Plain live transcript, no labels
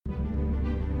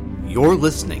You're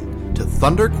listening to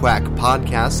Thunderquack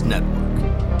Podcast Network.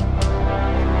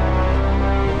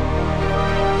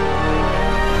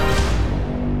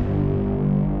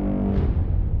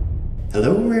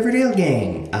 Hello, Riverdale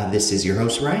gang! This is your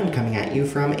host, Ryan, coming at you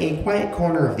from a quiet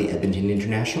corner of the Edmonton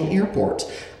International Airport,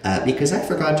 because I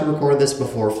forgot to record this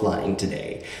before flying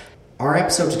today. Our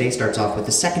episode today starts off with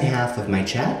the second half of my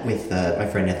chat with my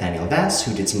friend Nathaniel Vass,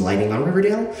 who did some lighting on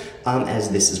Riverdale,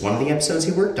 as this is one of the episodes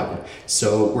he worked on.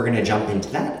 So we're going to jump into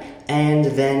that, and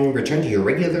then return to your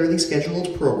regularly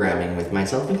scheduled programming with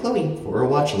myself and Chloe for a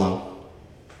watch-along.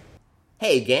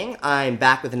 Hey gang, I'm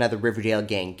back with another Riverdale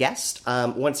gang guest.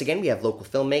 Once again, we have local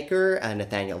filmmaker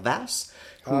Nathaniel Vass,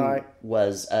 who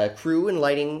was a crew in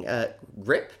lighting.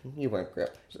 Grip? You weren't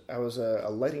Grip. I was a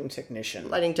lighting technician.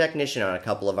 Lighting technician on a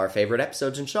couple of our favorite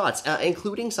episodes and shots,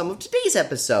 including some of today's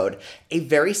episode. A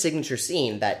very signature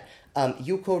scene that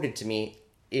you quoted to me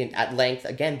at length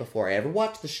again before I ever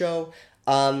watched the show,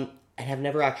 and have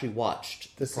never actually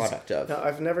watched the product of. No,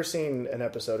 I've never seen an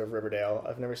episode of Riverdale.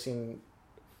 I've never seen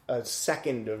a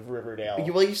second of Riverdale.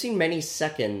 Well, you've seen many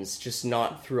seconds, just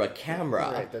not through a camera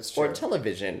right, that's true. Or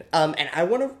television. And I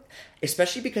want to,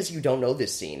 especially because you don't know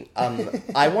this scene,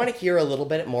 I want to hear a little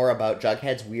bit more about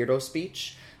Jughead's weirdo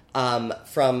speech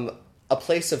from a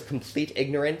place of complete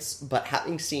ignorance, but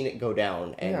having seen it go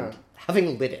down and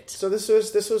having lit it. So this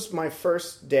was my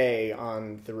first day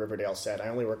on the Riverdale set. I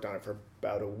only worked on it for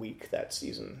about a week that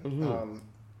season.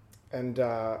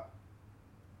 Mm-hmm.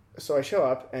 So I show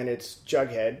up, and it's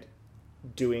Jughead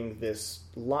doing this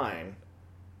line,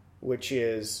 which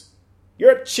is,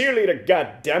 "You're a cheerleader,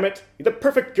 goddammit! You're the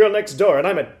perfect girl next door, and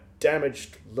I'm a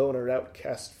damaged loner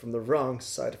outcast from the wrong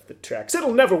side of the tracks.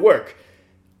 It'll never work!"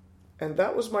 And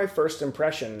that was my first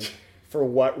impression for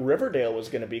what Riverdale was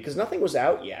going to be, because nothing was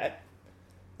out yet.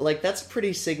 Like, that's a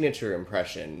pretty signature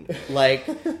impression. Like,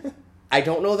 I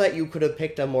don't know that you could have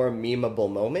picked a more memeable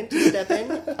moment to step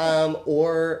in,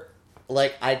 or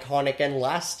like, iconic and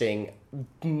lasting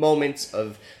moments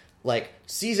of, like,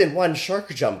 season 1 shark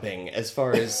jumping as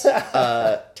far as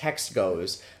text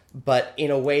goes, but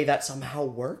in a way that somehow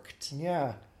worked.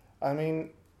 Yeah. I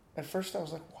mean, at first I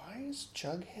was like, why is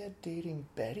Jughead dating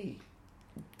Betty?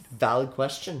 Valid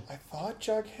question. I thought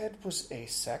Jughead was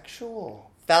asexual.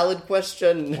 Valid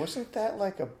question. Wasn't that,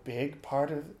 like, a big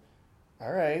part of...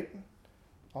 All right.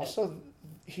 Also,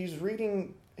 he's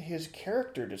reading his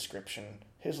character description.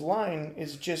 His line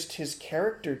is just his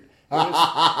character. What?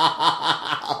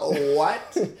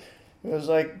 It was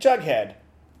like, Jughead,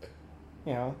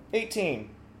 18,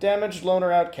 damaged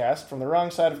loner outcast from the wrong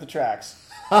side of the tracks.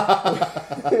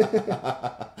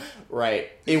 Right.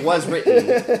 It was written.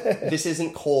 This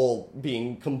isn't Cole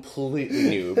being completely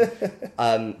noob.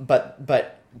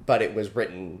 But it was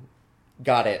written.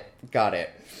 Got it.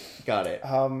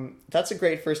 That's a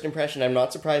great first impression. I'm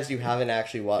not surprised you haven't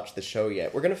actually watched the show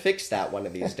yet. We're going to fix that one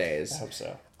of these days. I hope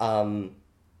so.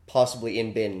 Possibly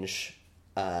in binge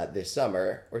this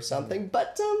summer or something.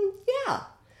 But,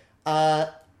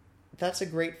 that's a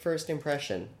great first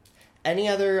impression. Any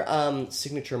other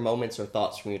signature moments or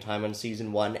thoughts from your time on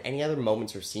season 1? Any other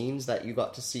moments or scenes that you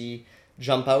got to see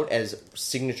jump out as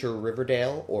signature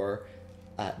Riverdale or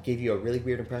gave you a really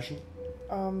weird impression?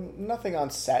 Nothing on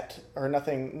set, or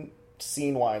nothing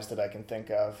scene-wise that I can think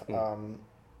of.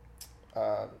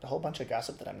 A whole bunch of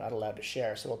gossip that I'm not allowed to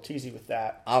share, so I'll tease you with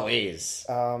that. Always.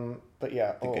 But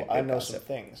yeah, I know some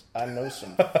things. Take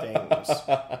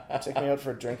me out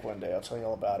for a drink one day, I'll tell you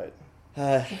all about it.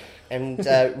 And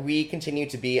we continue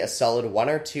to be a solid 1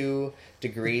 or 2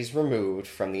 degrees removed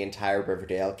from the entire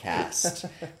Riverdale cast.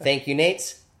 Thank you,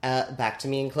 Nate. Back to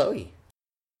me and Chloe.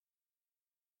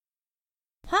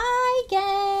 Hi,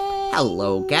 gang!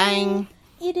 Hello, gang!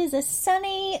 It is a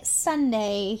sunny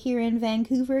Sunday here in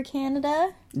Vancouver,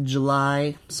 Canada.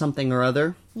 July something or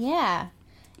other. Yeah.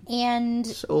 And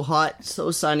so hot,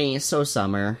 so sunny, so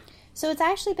summer. So it's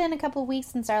actually been a couple weeks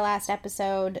since our last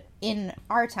episode in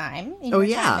our time. In your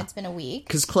time, it's been a week.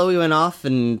 Because Chloe went off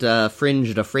and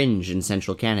fringed a fringe in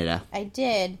central Canada. I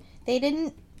did. They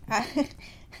didn't...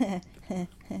 so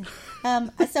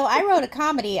I wrote a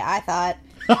comedy, I thought.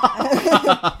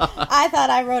 I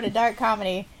thought I wrote a dark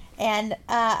comedy, and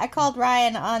I called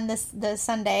Ryan on the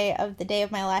Sunday of the day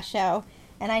of my last show,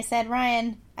 and I said,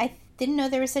 Ryan, I didn't know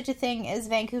there was such a thing as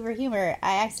Vancouver humor.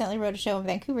 I accidentally wrote a show in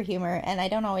Vancouver humor, and I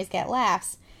don't always get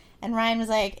laughs. And Ryan was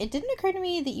like, it didn't occur to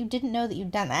me that you didn't know that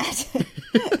you'd done that.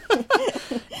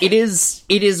 It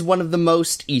is one of the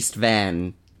most East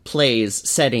Van plays,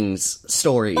 settings,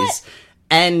 stories.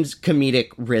 And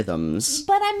comedic rhythms.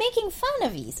 But I'm making fun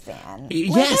of East Van.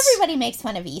 Yes. Like, everybody makes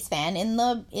fun of East Van in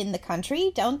the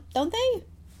country, don't they?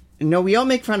 No, we all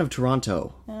make fun of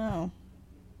Toronto. Oh.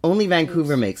 Only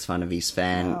Vancouver makes fun of East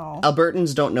Van. No.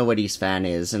 Albertans don't know what East Van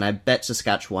is, and I bet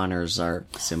Saskatchewaners are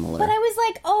similar. But I was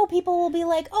like, oh, people will be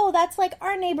like, oh, that's like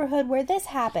our neighborhood where this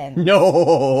happened.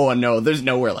 No, there's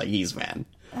nowhere like East Van.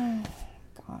 Oh,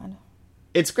 God.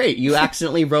 It's great. You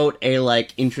accidentally wrote a,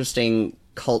 like, interesting,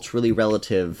 culturally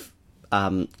relative,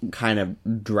 kind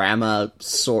of drama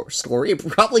story. It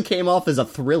probably came off as a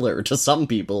thriller to some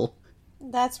people.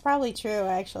 That's probably true,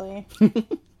 actually.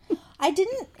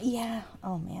 Yeah.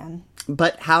 Oh, man.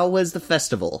 But how was the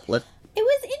festival? It was,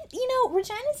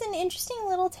 Regina's an interesting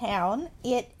little town.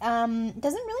 It doesn't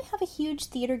really have a huge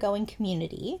theater-going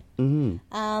community.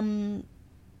 Mm-hmm.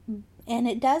 And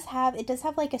it does have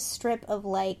like a strip of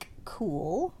like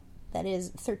cool that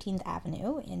is 13th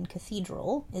Avenue in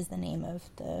Cathedral is the name of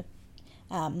the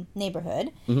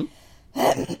neighborhood.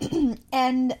 Mm-hmm.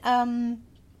 And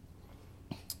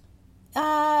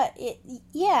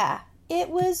it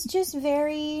was just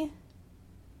very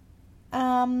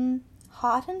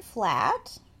hot and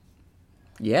flat.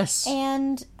 Yes.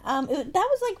 And that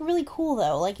was like really cool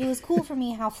though. Like it was cool for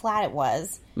me how flat it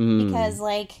was because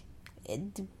like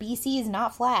BC is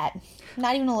not flat,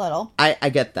 not even a little. I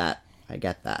get that.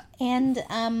 And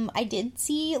I did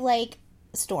see like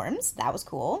storms. That was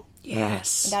cool.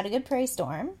 Yes. I got a good prairie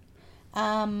storm.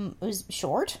 It was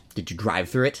short. Did you drive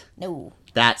through it? No.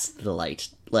 That's the delight.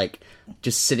 Like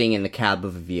just sitting in the cab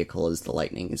of a vehicle as the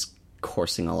lightning is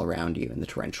coursing all around you in the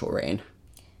torrential rain.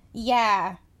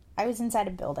 Yeah. I was inside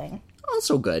a building.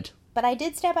 Also good. But I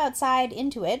did step outside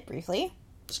into it briefly.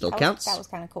 Still counts. That was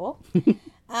kind of cool.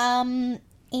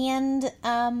 And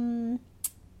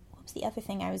what was the other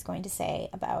thing I was going to say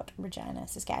about Regina,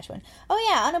 Saskatchewan? Oh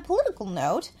yeah, on a political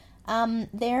note,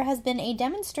 there has been a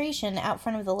demonstration out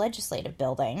front of the Legislative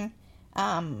Building.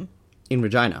 In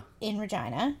Regina.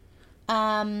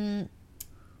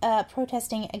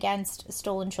 Protesting against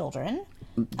stolen children.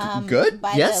 Good.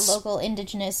 By yes. the local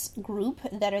Indigenous group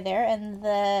that are there, and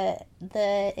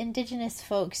the Indigenous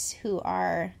folks who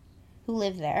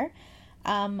live there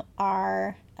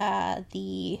are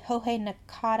the Hohe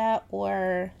Nakota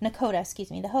or Nakota,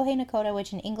 the Hohe Nakota,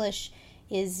 which in English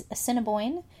is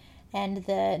Assiniboine, and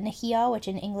the Nahia, which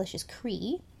in English is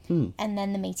Cree, and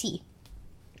then the Métis.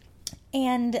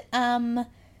 And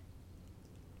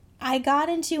I got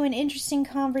into an interesting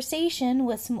conversation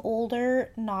with some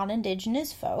older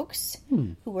non-Indigenous folks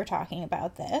who were talking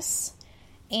about this.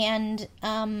 And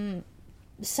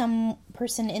some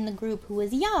person in the group who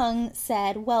was young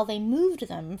said, well, they moved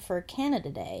them for Canada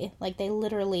Day. Like, they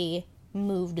literally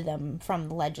moved them from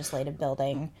the Legislative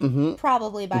Building,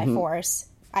 probably by force.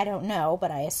 I don't know,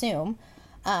 but I assume,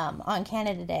 on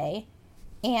Canada Day.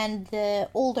 And the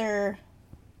older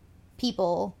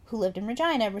people who lived in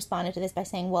Regina responded to this by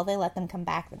saying, well, they let them come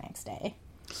back the next day.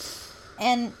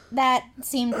 And that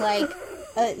seemed like,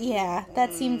 a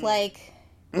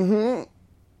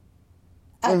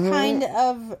kind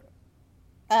of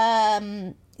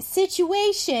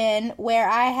situation where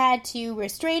I had to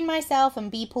restrain myself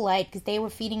and be polite because they were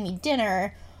feeding me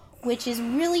dinner, which is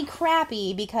really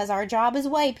crappy because our job as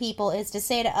white people is to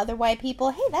say to other white people,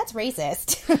 hey, that's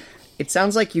racist. It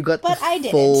sounds like you got the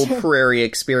full prairie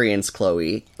experience,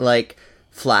 Chloe. Like,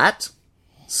 flat,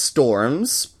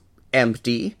 storms,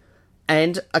 empty,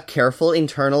 and a careful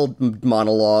internal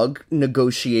monologue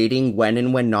negotiating when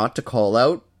and when not to call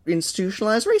out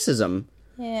institutionalized racism.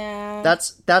 Yeah.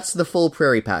 That's the full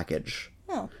prairie package.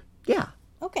 Oh. Yeah.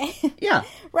 Okay. Yeah.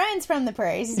 Ryan's from the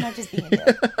prairies. He's not just being a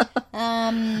dick.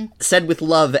 Said with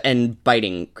love and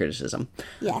biting criticism.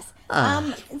 Yes.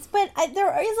 But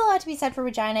there is a lot to be said for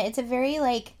Regina. It's a very,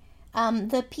 like,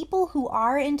 the people who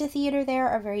are into theater there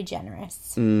are very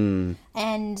generous. And,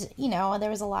 there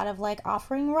was a lot of, like,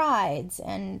 offering rides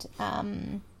and,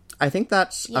 I think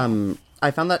that's,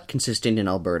 I found that consistent in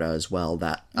Alberta as well,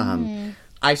 that,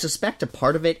 I suspect a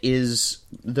part of it is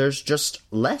there's just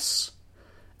less.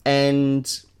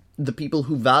 And the people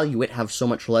who value it have so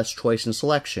much less choice and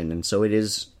selection, and so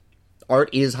art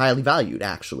is highly valued,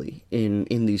 actually, in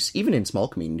these, even in small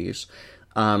communities.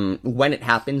 When it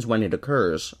happens, when it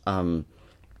occurs,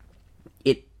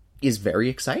 it is very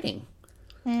exciting.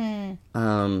 Yeah.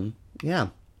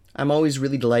 I'm always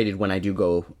really delighted when I do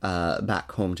go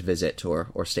back home to visit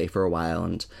or stay for a while,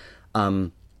 and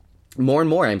more and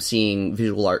more I'm seeing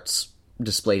visual arts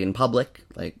displayed in public,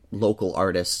 like local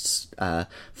artists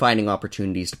finding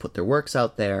opportunities to put their works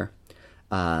out there,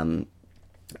 and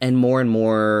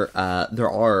more there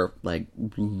are like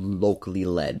locally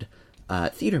led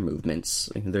theater movements.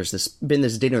 There's been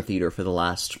this dinner theater for the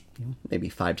last maybe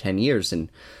 5-10 years in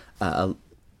a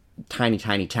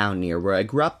tiny town near where I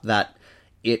grew up that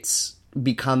it's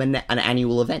become an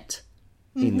annual event.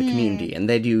 in the community, and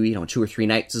they do 2 or 3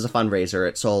 nights as a fundraiser.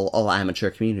 It's all amateur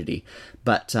community,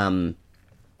 but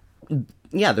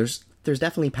yeah, there's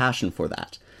definitely passion for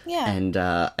that. Yeah, and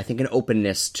I think an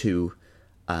openness to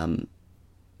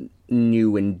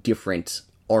new and different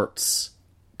arts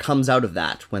comes out of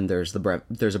that when there's a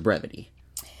brevity.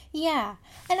 Yeah,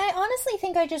 and I honestly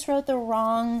think I just wrote the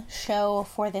wrong show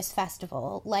for this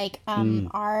festival. Like,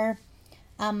 a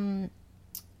person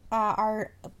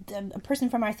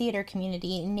from our theater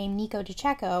community named Nico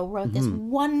DiCecco wrote this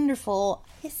wonderful,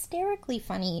 hysterically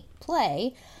funny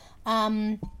play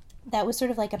that was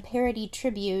sort of like a parody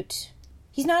tribute.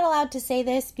 He's not allowed to say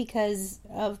this because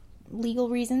of legal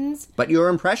reasons. But your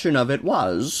impression of it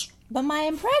was... But my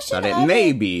impression that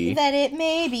it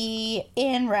may be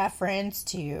in reference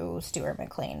to Stuart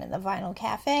McLean and the Vinyl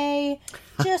Cafe.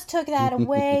 Just took that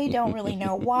away. Don't really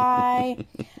know why.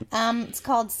 It's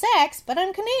called Sex, but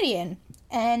I'm Canadian.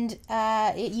 And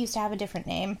it used to have a different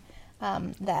name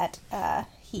that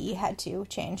he had to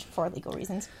change for legal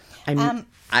reasons.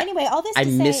 Anyway, all this to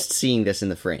say... I missed seeing this in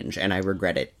the Fringe, and I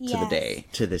regret it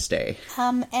to this day.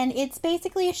 And it's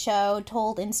basically a show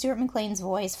told in Stuart McLean's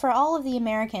voice for all of the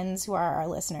Americans who are our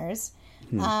listeners.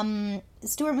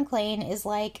 Stuart McLean is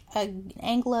like an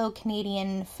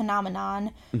Anglo-Canadian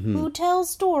phenomenon who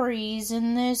tells stories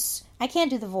in this... I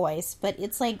can't do the voice, but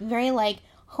it's like very like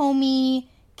homey,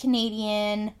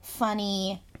 Canadian,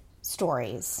 funny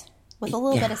stories with a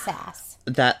little bit of sass.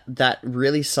 That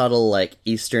really subtle, like,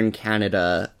 Eastern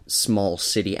Canada small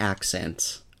city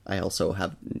accent. I also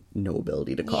have no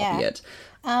ability to copy it.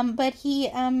 But he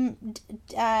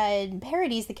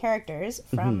parodies the characters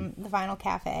from the Vinyl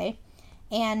Cafe.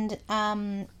 And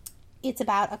it's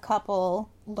about a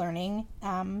couple learning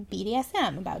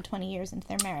BDSM about 20 years into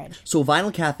their marriage. So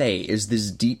Vinyl Cafe is this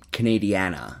deep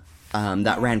Canadiana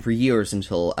that ran for years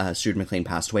until Stuart McLean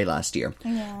passed away last year.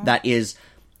 Yeah. That is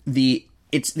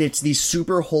It's the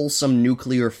super wholesome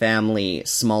nuclear family,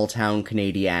 small town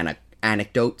Canadian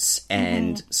anecdotes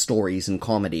and stories and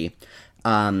comedy.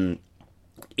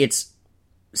 It's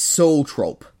so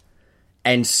trope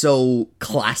and so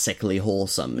classically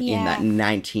wholesome in that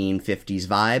 1950s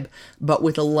vibe, but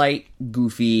with a light,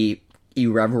 goofy,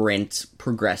 irreverent,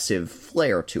 progressive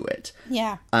flair to it.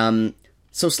 Yeah.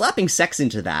 So slapping sex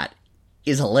into that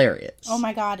is hilarious. Oh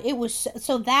my god, it was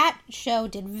so that show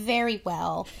did very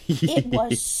well. It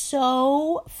was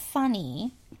so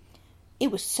funny.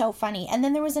 It was so funny. And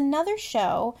then there was another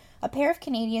show, a pair of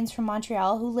Canadians from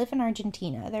Montreal who live in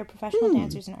Argentina. They're professional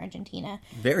dancers in Argentina.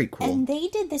 Very cool. And they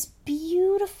did this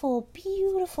beautiful,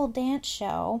 beautiful dance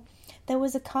show that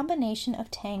was a combination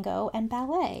of tango and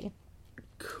ballet.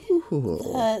 Cool.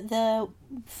 The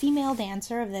female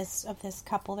dancer of this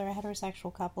couple, they're a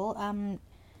heterosexual couple,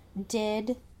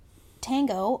 did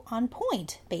tango on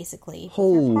point, basically,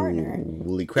 with her partner.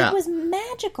 Holy crap. It was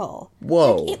magical.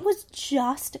 Whoa. Like, it was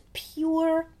just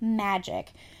pure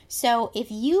magic. So if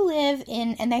you live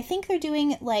in, and I think they're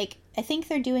doing like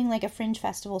a fringe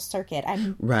festival circuit.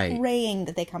 I'm praying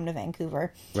that they come to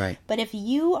Vancouver. Right. But if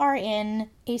you are in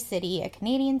a city, a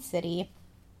Canadian city,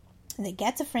 that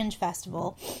gets a fringe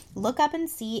festival, look up and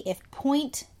see if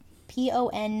Pointe,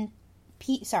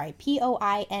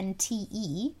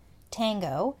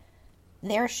 Tango,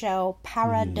 their show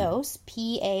Parados,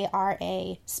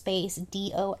 Para space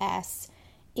DOS,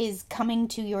 is coming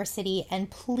to your city,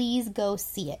 and please go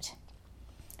see it.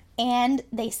 And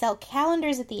they sell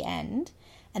calendars at the end,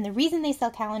 and the reason they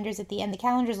sell calendars at the end, the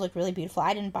calendars look really beautiful.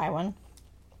 I didn't buy one,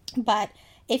 but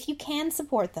if you can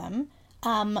support them,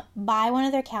 buy one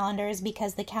of their calendars,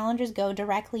 because the calendars go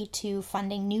directly to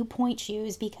funding new point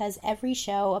shoes, because every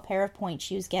show a pair of point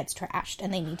shoes gets trashed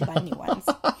and they need to buy new ones.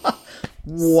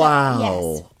 Wow.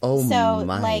 So, yes. Oh so,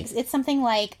 my. like, it's something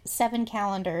like 7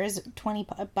 calendars,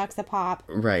 $20 a pop,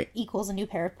 right, equals a new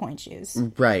pair of point shoes.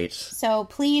 Right. So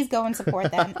please go and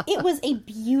support them. It was a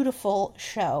beautiful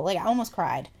show. Like, I almost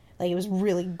cried. Like, it was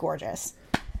really gorgeous.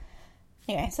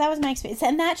 Anyway, so that was my experience.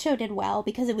 And that show did well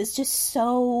because it was just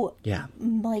so,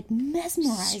 like,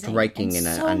 mesmerizing. Striking and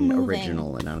so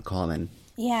original and uncommon.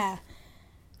 Yeah.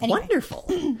 Anyway. Wonderful.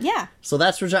 Yeah. So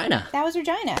that's Regina. That was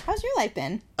Regina. How's your life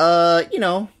been?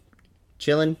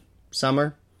 Chilling.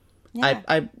 Summer. Yeah.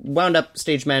 I wound up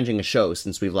stage managing a show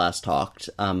since we've last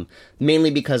talked, mainly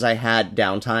because I had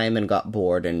downtime and got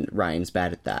bored, and Ryan's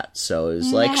bad at that. So it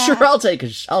was like, sure, I'll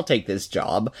take this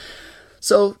job.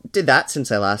 So did that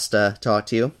since I last talked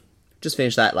to you. Just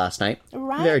finished that last night.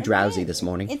 Very drowsy this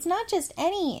morning. It's not just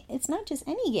any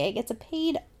gig. It's a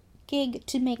paid gig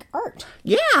to make art.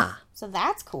 Yeah. So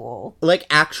that's cool. Like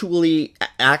actual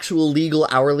legal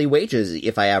hourly wages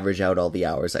if I average out all the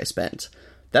hours I spent.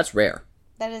 That's rare.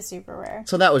 That is super rare.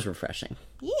 So that was refreshing.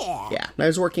 Yeah. Yeah. And I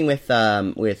was working with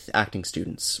acting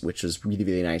students, which was really,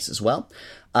 really nice as well.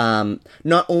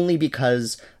 Not only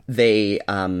because they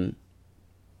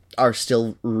are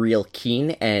still real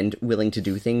keen and willing to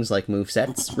do things like move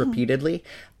sets repeatedly,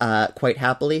 quite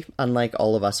happily, unlike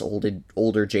all of us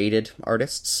older jaded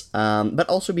artists, but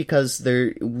also because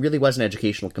there really was an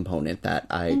educational component that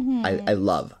I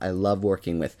love. I love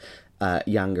working with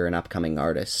younger and upcoming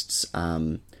artists.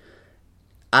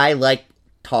 I like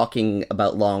talking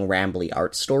about long, rambly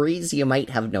art stories, you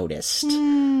might have noticed.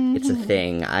 It's a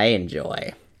thing I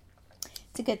enjoy.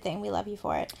 It's a good thing. We love you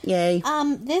for it. Yay.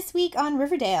 This week on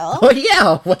Riverdale. Oh,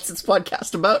 yeah. What's this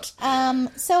podcast about?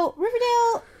 So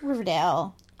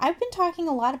Riverdale. I've been talking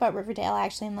a lot about Riverdale,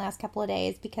 actually, in the last couple of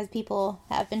days, because people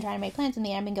have been trying to make plans with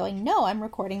me, and I've been going, no, I'm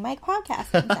recording my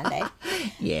podcast on Sunday.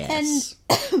 Yes.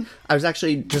 And I was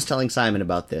actually just telling Simon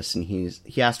about this, and he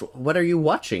asked, what are you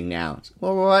watching now?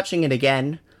 Well, we're watching it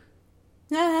again.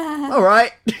 All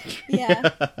right. Yeah.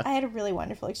 I had a really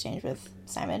wonderful exchange with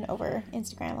Simon over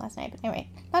Instagram last night. But anyway,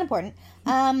 not important.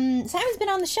 Simon's been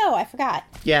on the show. I forgot.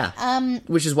 Yeah.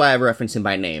 Which is why I reference him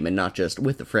by name and not just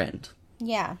with a friend.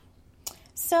 Yeah.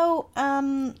 So,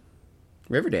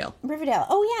 Riverdale.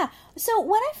 Oh, yeah. So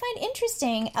what I find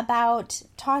interesting about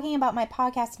talking about my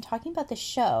podcast and talking about the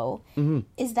show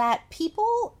is that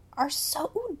people are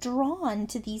so drawn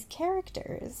to these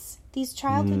characters, these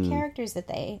childhood characters that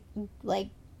they, like,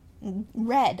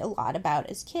 read a lot about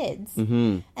as kids.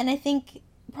 And I think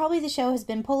probably the show has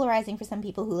been polarizing for some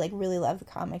people who, like, really love the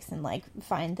comics and, like,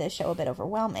 find the show a bit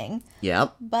overwhelming.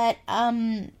 Yep. But,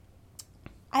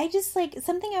 I just, like,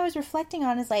 something I was reflecting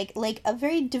on is, like a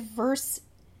very diverse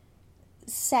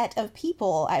set of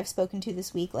people I've spoken to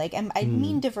this week. Like, I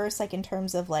mean diverse, like, in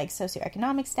terms of, like,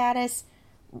 socioeconomic status,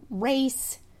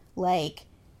 race, like,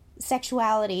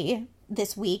 sexuality.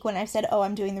 This week when I've said, oh,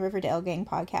 I'm doing the Riverdale Gang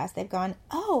podcast, they've gone,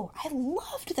 oh, I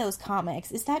loved those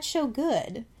comics. Is that show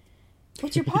good?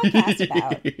 What's your podcast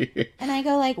about? And I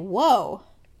go like, whoa.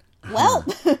 Well,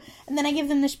 and then I give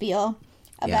them the spiel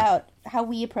about how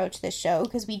we approach this show,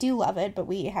 because we do love it, but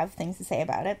we have things to say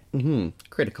about it.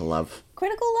 Critical love.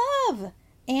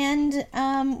 And,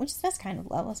 which is the best kind of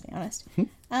love, let's be honest.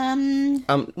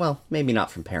 Well, maybe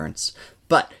not from parents,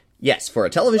 but yes, for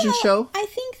a television show. I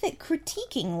think that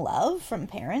critiquing love from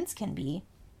parents can be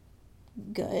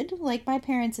good. Like, my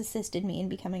parents assisted me in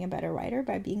becoming a better writer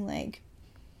by being like,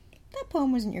 that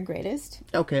poem wasn't your greatest.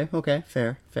 Okay.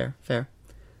 Fair.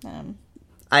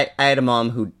 I had a mom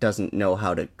who doesn't know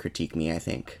how to critique me, I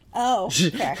think. Oh,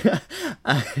 fair.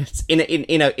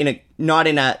 Not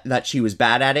in a that she was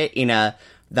bad at it, in a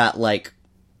that, like,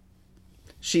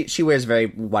 she wears very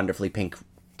wonderfully pink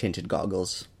tinted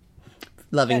goggles.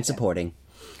 Loving and supporting.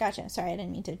 Gotcha. Sorry, I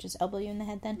didn't mean to just elbow you in the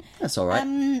head then. That's all right.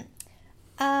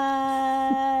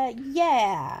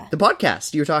 Yeah. The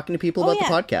podcast. You were talking to people about the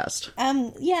podcast.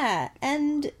 Yeah.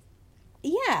 And,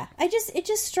 yeah. It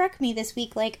just struck me this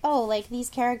week, like, oh, like, these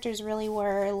characters really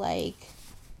were, like,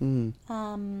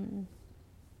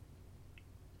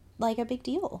 like, a big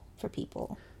deal for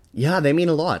people. Yeah, they mean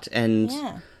a lot. And...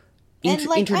 Yeah.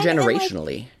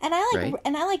 Intergenerationally, and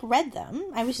I read them.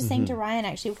 I was just saying to Ryan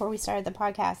actually before we started the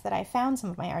podcast that I found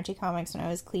some of my Archie comics when I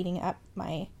was cleaning out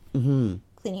my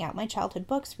childhood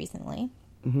books recently,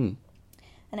 and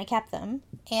I kept them.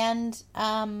 And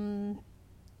yeah,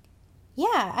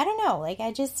 I don't know. Like,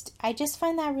 I just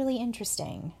find that really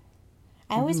interesting.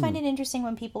 I always find it interesting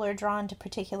when people are drawn to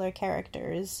particular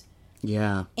characters.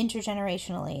 Yeah,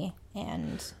 intergenerationally,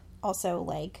 and also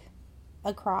like.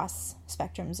 Across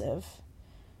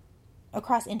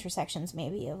intersections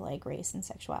maybe of like race and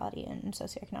sexuality and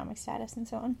socioeconomic status and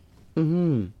so on.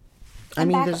 I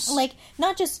mean, there's... like,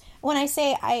 not just when I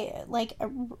say I like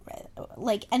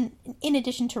and in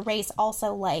addition to race,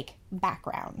 also like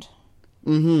background.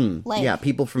 Like, yeah,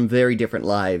 people from very different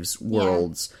lives,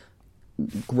 worlds,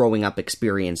 growing up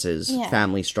experiences,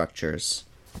 family structures.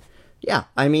 Yeah,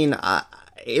 I mean,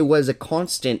 it was a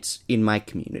constant in my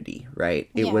community, right?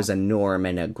 It was a norm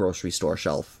and a grocery store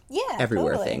shelf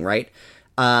everywhere thing, right?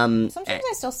 Sometimes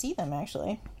I still see them,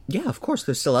 actually. Yeah, of course,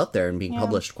 they're still out there and being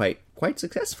published quite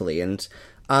successfully, and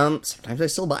sometimes I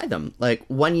still buy them. Like,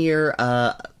 one year,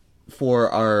 for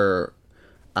our...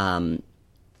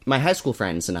 my high school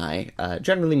friends and I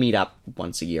generally meet up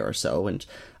once a year or so, and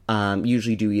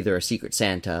usually do either a Secret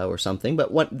Santa or something,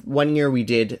 but one year we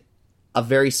did... a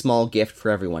very small gift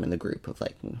for everyone in the group of,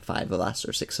 like, 5 of us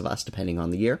or 6 of us, depending on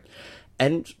the year.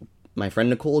 And my friend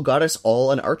Nicole got us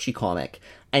all an Archie comic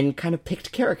and kind of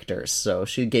picked characters. So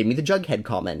she gave me the Jughead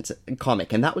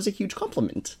comic, and that was a huge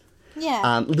compliment.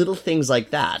 Yeah. Little things like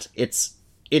that. It's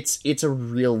it's a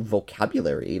real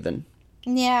vocabulary even.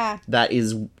 Yeah. That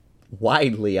is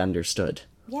widely understood.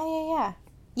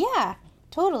 Yeah,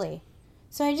 totally.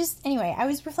 So I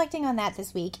was reflecting on that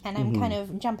this week, and I'm kind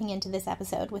of jumping into this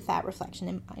episode with that reflection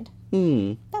in mind.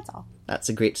 That's all. That's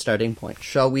a great starting point.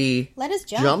 Shall we Let us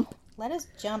jump? Let us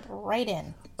jump right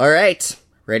in. All right.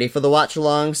 Ready for the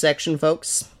watch-along section,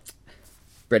 folks?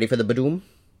 Ready for the badoom?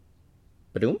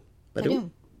 Badoom?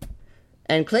 Badoom?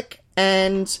 And click,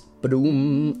 and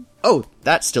badoom. Oh,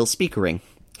 that's still speakering.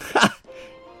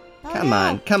 Come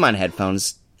on,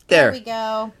 headphones. There we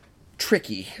go.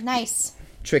 Tricky. Nice.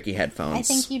 Tricky headphones. I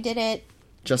think you did it.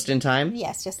 Just in time?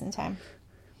 Yes, just in time.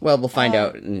 Well, we'll find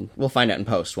out. We'll find out in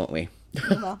post, won't we?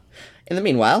 We will. In the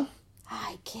meanwhile,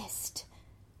 I kissed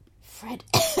Fred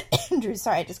Andrews.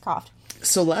 Sorry, I just coughed.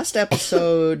 So last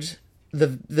episode,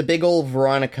 the big old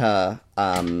Veronica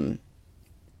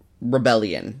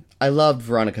rebellion. I loved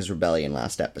Veronica's rebellion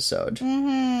last episode.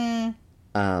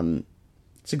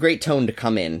 It's a great tone to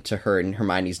come in to her and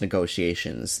Hermione's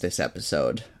negotiations this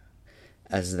episode,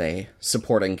 as they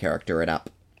supporting character it up.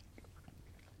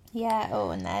 Yeah. Oh,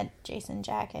 and that Jason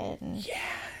jacket. And yeah.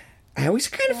 I always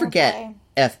kind of forget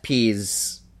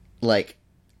FP's like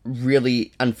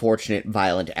really unfortunate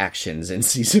violent actions in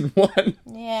season 1.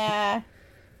 Yeah.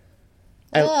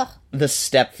 The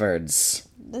Stepfords.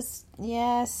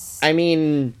 Yes. I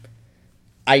mean,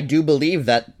 I do believe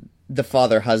that the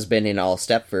father-husband in all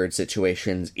Stepford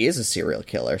situations is a serial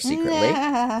killer, secretly.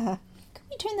 Can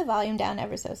we turn the volume down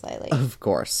ever so slightly? Of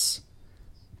course.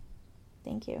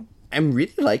 Thank you. I'm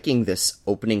really liking this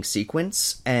opening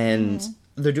sequence, and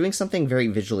they're doing something very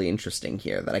visually interesting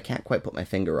here that I can't quite put my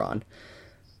finger on.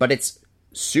 But it's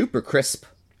super crisp,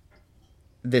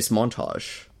 this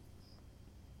montage.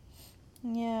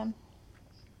 Yeah.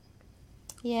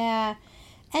 Yeah.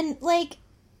 And, like,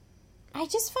 I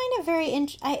just find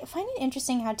it I find it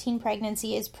interesting how teen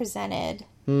pregnancy is presented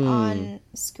on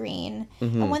screen.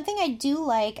 And one thing I do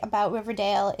like about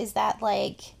Riverdale is that,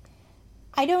 like,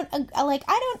 I don't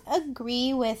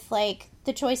agree with, like,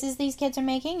 the choices these kids are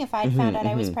making. If I'd found out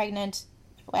I was pregnant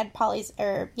at Polly's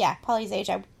age,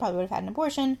 I probably would have had an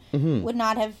abortion. Would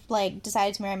not have, like,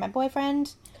 decided to marry my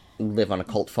boyfriend. Live on a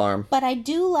cult farm. But I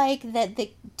do like that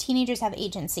the teenagers have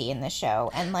agency in this show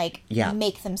and, like,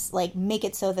 make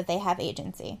it so that they have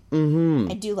agency.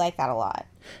 I do like that a lot.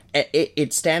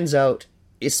 It stands out,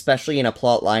 especially in a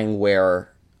plot line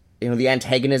where, you know, the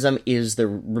antagonism is the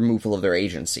removal of their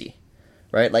agency,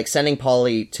 right? Like, sending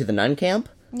Polly to the nun camp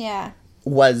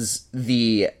was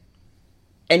the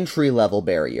entry-level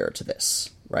barrier to this,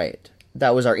 right?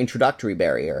 That was our introductory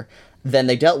barrier. Then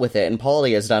they dealt with it, and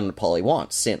Polly has done what Polly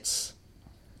wants since,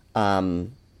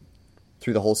 through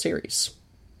the whole series.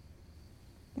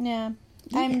 Yeah.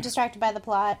 I'm distracted by the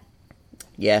plot.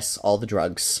 Yes, all the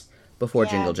drugs before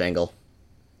Jingle Jangle.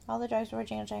 All the drugs before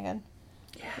Jingle Jangle.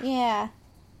 Yeah.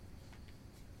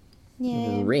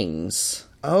 Rings.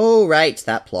 Oh, right,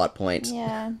 that plot point.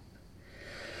 Yeah.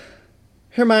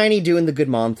 Hermione doing the good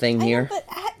mom thing here. I know, but,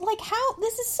 like, how?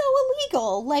 This is so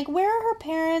illegal. Like, where are her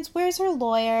parents? Where's her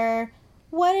lawyer?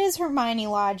 What is Hermione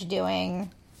Lodge doing?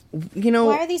 You know...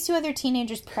 Why are these two other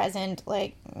teenagers present?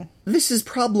 Like... This is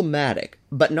problematic,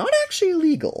 but not actually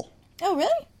illegal. Oh,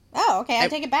 really? Oh, okay, I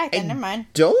take it back then. Never mind.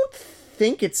 Don't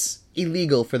think it's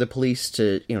illegal for the police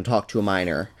to, you know, talk to a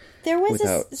minor. There was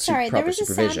a sound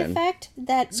effect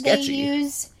that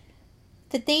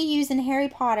they use in Harry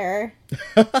Potter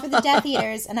for the Death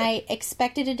Eaters, and I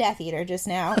expected a Death Eater just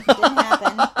now. It didn't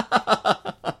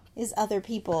happen. Is other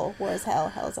people war as hell?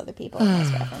 Hell is other people.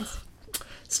 Nice reference.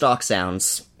 Stock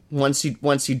sounds. Once you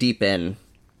dig in,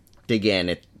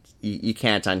 you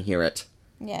can't unhear it.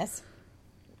 Yes.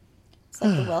 It's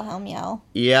like the Wilhelm yell.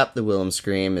 Yep, the Wilhelm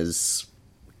scream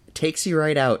takes you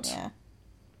right out. Yeah.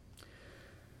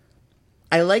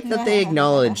 I like that they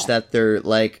acknowledge that they're,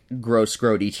 like, gross,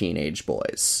 grody teenage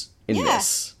boys in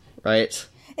this, right?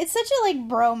 It's such a, like,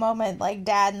 bro moment, like,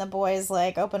 dad and the boys,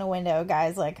 like, open a window,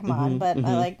 guys, like, come on, but,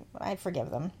 I forgive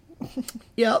them.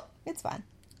 Yep. It's fun.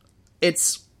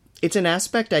 It's an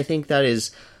aspect, I think, that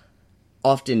is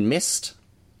often missed.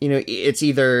 You know, it's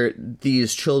either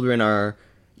these children are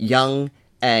young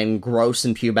and gross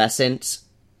and pubescent,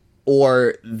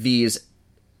 or these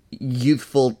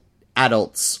youthful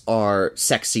adults are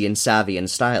sexy and savvy and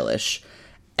stylish.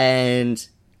 And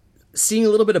seeing a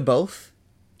little bit of both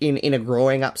in a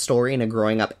growing up story, in a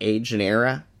growing up age and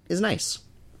era, is nice.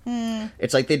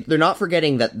 It's like they're not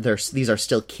forgetting that these are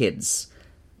still kids,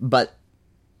 but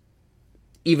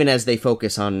even as they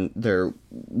focus on their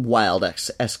wild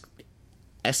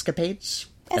escapades.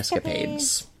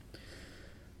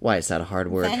 Why is that a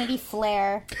hard word? Vanity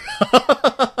flair.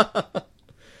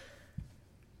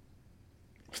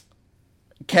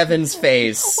 Kevin's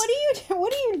face.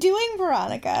 What are you doing,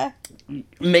 Veronica?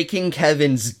 Making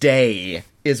Kevin's day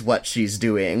is what she's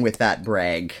doing with that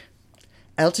brag.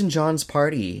 Elton John's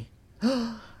party.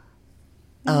 It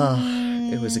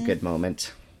was a good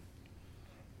moment.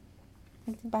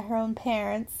 By her own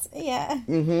parents. Yeah.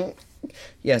 Mm-hmm.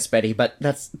 Yes, Betty, but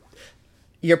that's...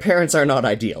 Your parents are not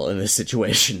ideal in this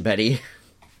situation, Betty.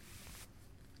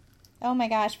 Oh my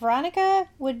gosh, Veronica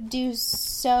would do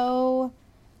so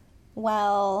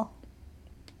well.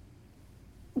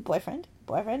 Boyfriend,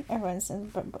 everyone says,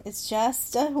 but it's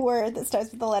just a word that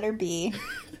starts with the letter B.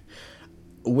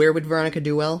 Where would Veronica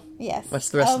do well? Yes. What's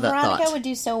the rest of that Veronica thought? Would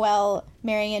do so well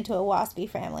marrying into a waspy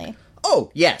family.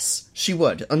 Oh, yes, she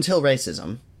would, until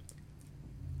racism.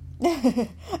 I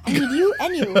need you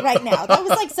and you right now. That was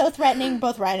like so threatening.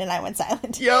 Both Ryan and I went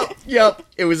silent. Yep.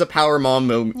 It was a power mom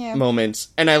moment.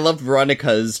 And I loved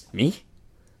Veronica's me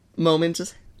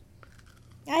moment.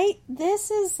 This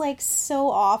is like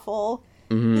so awful.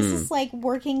 Mm-hmm. This is like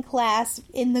working class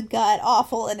in the gut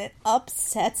awful, and it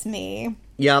upsets me.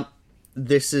 Yep.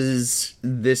 This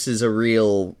is a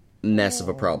real mess of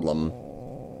a problem.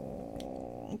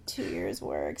 2 years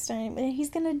work starting, but he's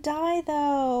gonna die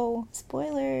though.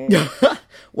 Spoiler.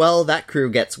 Well, that crew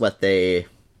gets what they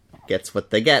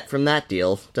get from that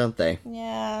deal, don't they?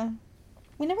 Yeah.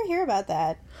 We never hear about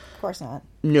that. Of course not.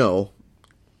 No.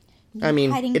 I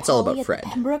mean, Hiding it's all Polly about at Fred.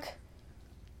 Pembroke.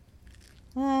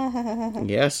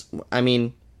 Yes. I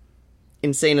mean,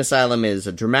 Insane Asylum is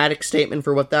a dramatic statement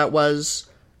for what that was,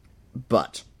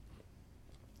 but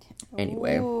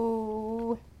anyway.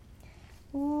 Ooh.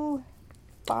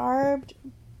 Barbed.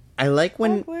 I like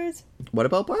when... Words. What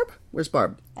about Barb? Where's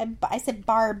Barb? I said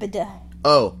barbed.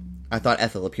 Oh, I thought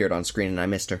Ethel appeared on screen and I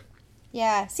missed her.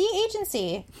 Yeah. See,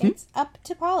 agency. It's up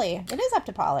to Polly. It is up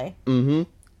to Polly. Mm-hmm.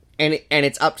 And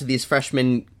it's up to these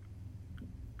freshmen...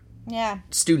 Yeah.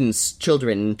 Students,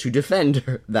 children, to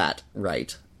defend that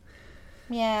right.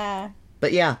 Yeah.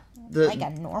 But yeah. Like a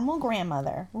normal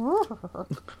grandmother.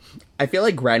 I feel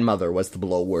like grandmother was the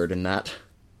below word in that.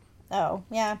 Oh,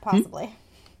 yeah, possibly.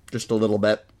 Just a little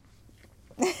bit.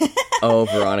 Oh,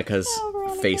 Veronica's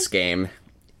face game.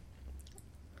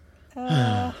 Is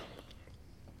that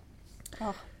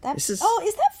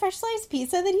fresh sliced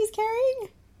pizza that he's carrying?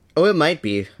 Oh, it might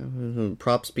be.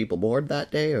 Props people bored that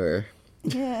day, or...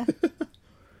 Yeah.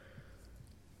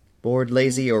 Bored,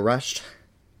 lazy, or rushed?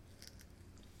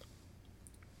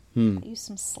 Use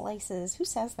some slices. Who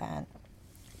says that?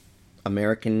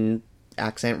 American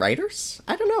accent writers?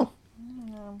 I don't know.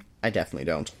 I definitely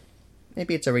don't.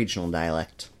 Maybe it's a regional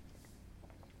dialect.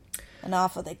 An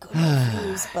offer they could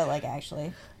refuse, but like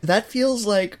actually. That feels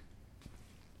like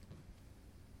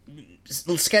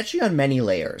sketchy on many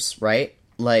layers, right?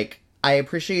 Like, I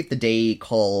appreciate the day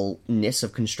call-ness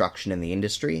of construction in the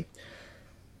industry,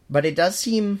 but it does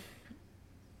seem...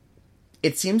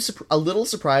 It seems a little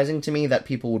surprising to me that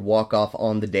people would walk off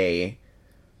on the day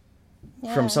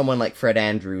from someone like Fred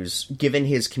Andrews, given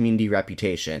his community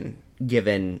reputation,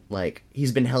 given, like,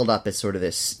 he's been held up as sort of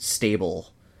this stable,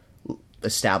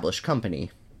 established company.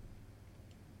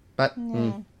 But,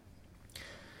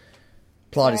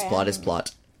 plot is plot is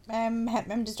plot.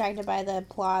 I'm distracted by the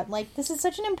plot. Like, this is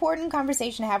such an important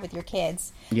conversation to have with your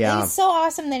kids. Yeah. And it's so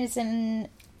awesome that it's in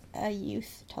a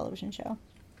youth television show.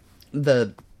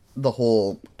 The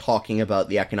whole talking about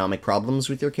the economic problems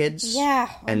with your kids. Yeah.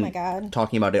 Oh and my god.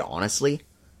 Talking about it honestly.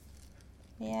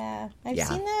 Yeah. I've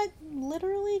seen that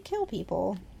literally kill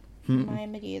people in my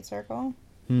immediate circle.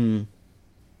 Anyway.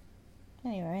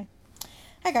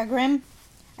 I got grim.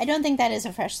 I don't think that is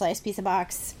a fresh sliced pizza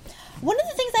box. One of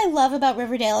the things I love about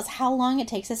Riverdale is how long it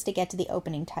takes us to get to the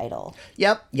opening title.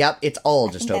 Yep. It's all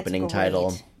I just think opening that's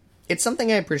title. great. It's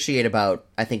something I appreciate about,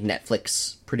 I think,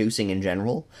 Netflix producing in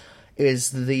general,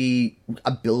 is the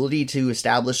ability to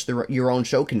establish your own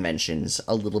show conventions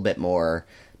a little bit more,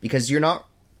 because you're not,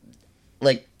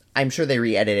 like, I'm sure they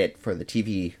re-edit it for the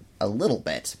TV a little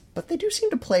bit, but they do seem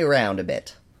to play around a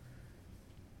bit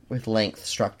with length,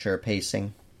 structure,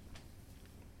 pacing.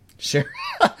 Sure.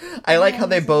 I like how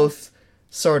they both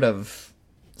sort of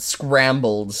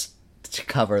scrambled to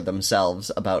cover themselves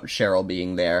about Cheryl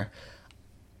being there.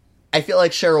 I feel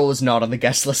like Cheryl was not on the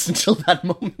guest list until that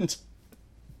moment.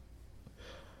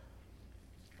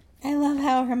 I love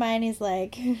how Hermione's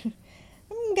like,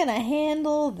 I'm gonna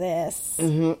handle this.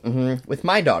 With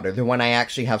my daughter, the one I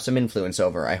actually have some influence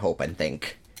over, I hope and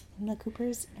think. Emma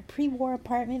Cooper's in a pre-war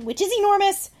apartment, which is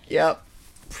enormous. Yep.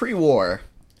 Pre-war.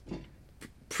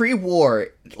 Pre-war.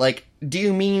 Like, do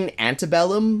you mean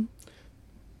antebellum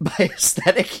by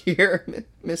aesthetic here,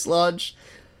 Miss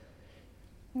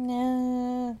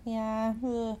No, yeah.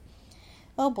 Ugh.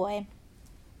 Oh boy.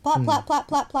 Plot, plot, plot,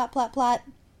 plot, plot, plot, plot.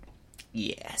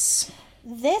 Yes.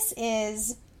 This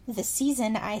is the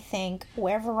season, I think,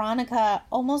 where Veronica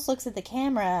almost looks at the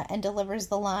camera and delivers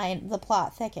the line, "The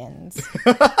plot thickens."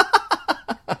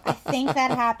 I think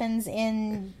that happens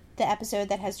in the episode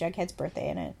that has Jughead's birthday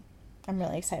in it. I'm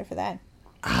really excited for that.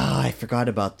 Ah, I forgot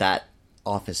about that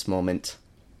office moment.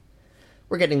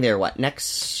 We're getting there, what,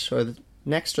 next or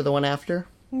the one after?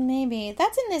 Maybe.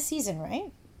 That's in this season,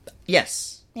 right?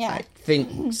 Yes. Yeah. I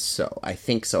think so. I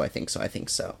think so.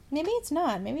 Maybe it's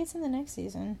not. Maybe it's in the next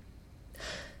season.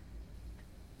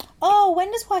 Oh,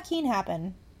 when does Joaquin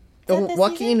happen? Oh,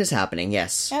 Joaquin is happening,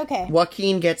 yes. Okay.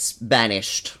 Joaquin gets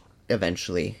banished,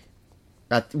 eventually.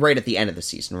 Right at the end of the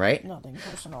season, right? Nothing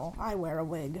personal. I wear a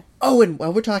wig. Oh, and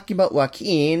while we're talking about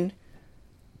Joaquin,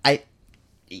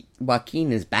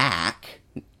 Joaquin is back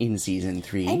in season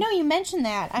 3. I know, you mentioned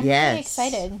that. I'm really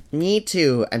excited. Me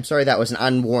too. I'm sorry that was an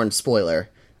unwarned spoiler.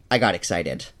 I got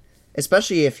excited.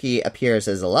 Especially if he appears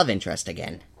as a love interest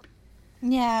again.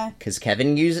 Yeah. Because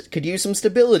Kevin could use some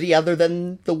stability other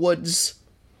than the Woods.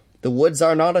 The Woods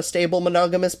are not a stable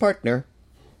monogamous partner.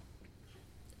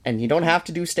 And you don't have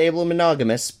to do stable and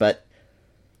monogamous, but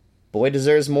boy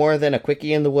deserves more than a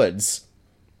quickie in the woods.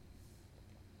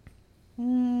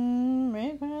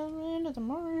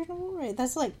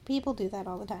 That's like, people do that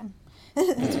all the time.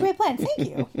 It's a great plan. Thank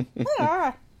you.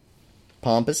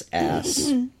 Pompous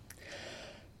ass.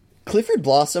 Clifford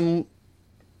Blossom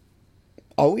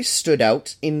always stood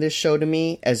out in this show to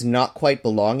me as not quite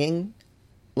belonging.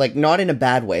 Like, not in a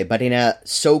bad way, but in a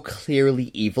so clearly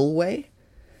evil way.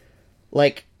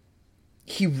 Like,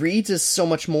 he reads as so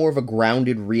much more of a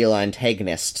grounded, real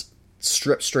antagonist,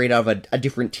 stripped straight out of a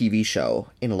different TV show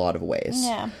in a lot of ways.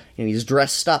 Yeah. You know, he's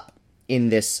dressed up in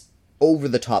this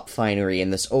over-the-top finery,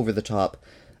 in this over-the-top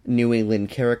New England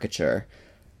caricature.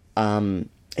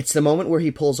 It's the moment where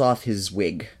he pulls off his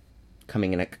wig,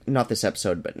 coming in, not this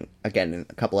episode, but again, in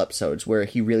a couple episodes, where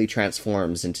he really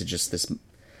transforms into just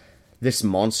this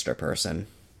monster person.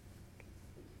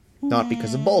 Not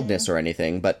because of baldness or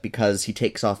anything, but because he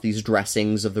takes off these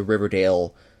dressings of the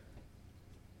Riverdale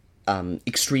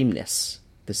extremeness,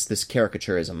 this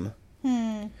caricaturism,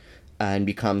 and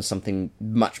becomes something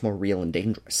much more real and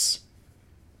dangerous.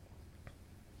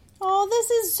 Oh,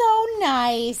 this is so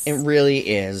nice. It really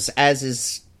is, as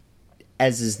is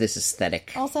this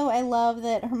aesthetic. Also, I love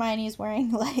that Hermione is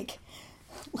wearing like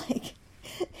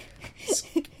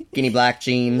Skinny black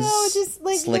jeans, no, just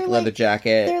like slick leather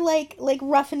jacket. They're like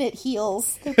roughing it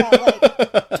heels. They've got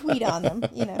like tweed on them,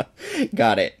 you know.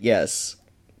 Got it. Yes.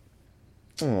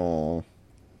 Oh.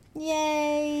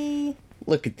 Yay!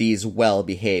 Look at these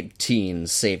well-behaved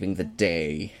teens saving the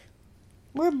day.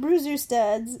 We're bruiser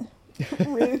studs.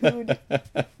 Rude.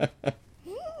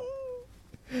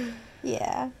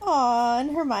 Yeah. Aw, and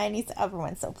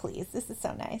everyone's so pleased. This is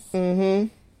so nice. Mm-hmm.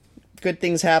 Good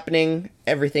things happening,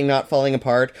 everything not falling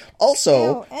apart.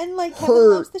 Also, and like Kevin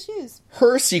loves the shoes.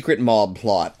 Her secret mob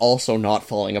plot also not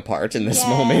falling apart in this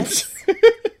moment.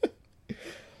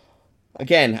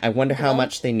 Again, I wonder how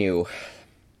much they knew.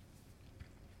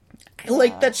 I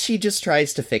like that she just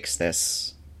tries to fix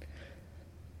this.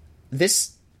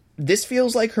 This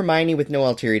feels like Hermione with no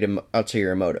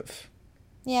ulterior motive.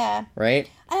 Yeah. Right?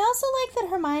 I also like that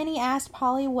Hermione asked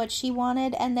Polly what she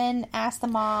wanted and then asked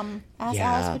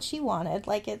Alice what she wanted.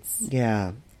 Like, it's...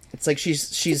 Yeah. It's like she's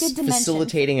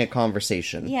facilitating a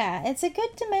conversation. Yeah, it's a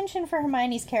good dimension for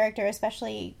Hermione's character,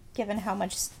 especially given how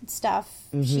much stuff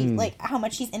how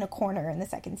much she's in a corner in the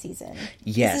second season.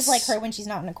 Yes. This is like her when she's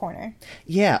not in a corner.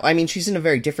 Yeah, I mean, she's in a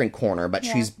very different corner, but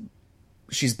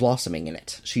she's blossoming in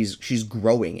it. She's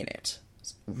growing in it.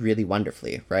 Really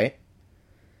wonderfully, right?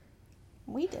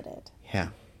 We did it. Yeah.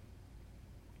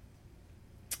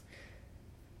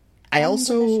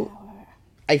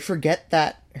 I forget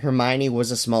that Hermione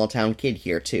was a small town kid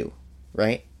here too,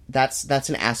 right? That's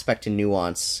an aspect and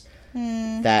nuance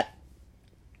that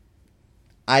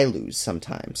I lose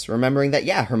sometimes. Remembering that,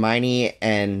 yeah, Hermione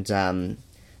and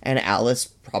Alice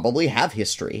probably have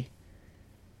history.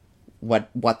 What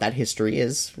that history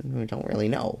is, we don't really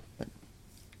know. But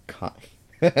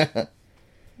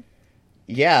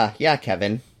yeah,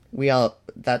 Kevin. We all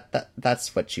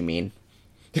that's what you mean.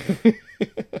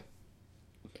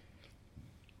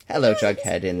 Hello,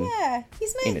 Jughead in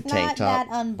he's in a tank not top. that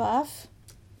unbuff.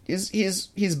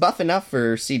 He's buff enough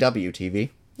for CW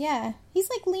TV. Yeah, he's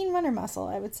like lean runner muscle,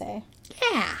 I would say.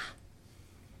 Yeah.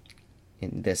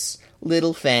 In this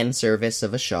little fan service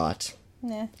of a shot.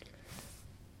 Yeah.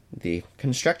 The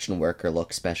construction worker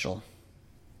looks special.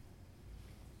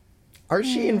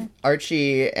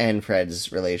 Archie and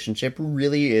Fred's relationship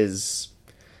really is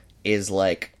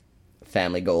like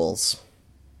family goals.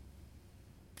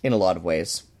 in a lot of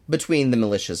ways, between the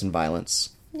militias and violence.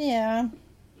 Yeah.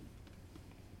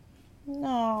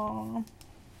 No.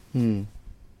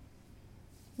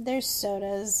 There's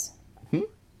sodas. Where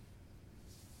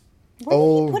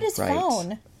did he put his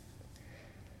phone?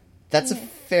 That's a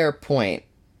fair point.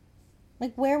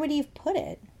 Like, where would he have put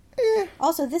it?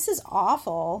 Also, this is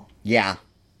awful. Yeah.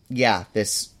 Yeah,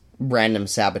 this random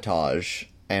sabotage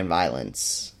and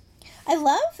violence. I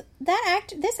love that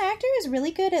this actor is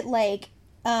really good at, like,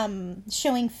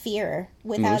 showing fear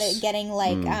without it getting,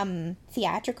 like,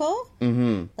 theatrical.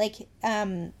 Mm-hmm. Like,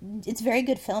 it's very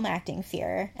good film acting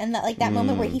fear. And that, like, that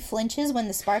moment where he flinches when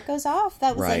the spark goes off,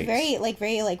 that was, like,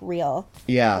 very real.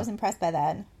 Yeah. I was impressed by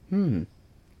that.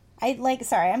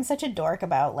 I'm such a dork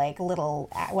about, like,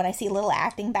 when I see little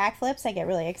acting backflips, I get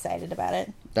really excited about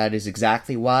it. That is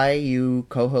exactly why you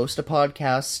co-host a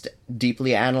podcast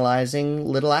deeply analyzing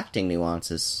little acting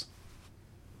nuances.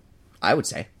 I would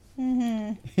say.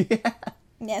 Yeah,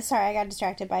 sorry, I got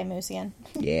distracted by Moose again.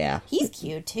 Yeah. He's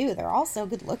cute, too. They're all so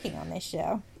good looking on this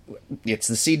show. It's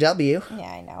the CW.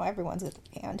 Yeah, I know. Everyone's good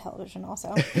looking on television,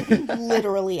 also.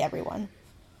 Literally everyone.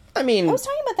 I mean... I was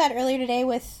talking about that earlier today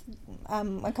with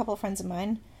a couple of friends of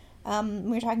mine.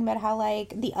 We were talking about how,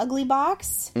 like, the ugly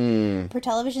box, for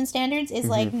television standards, is,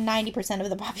 like, 90% of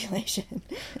the population.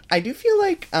 I do feel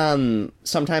like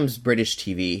sometimes British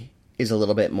TV is a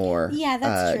little bit more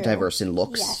that's true. diverse in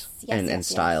looks and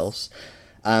styles.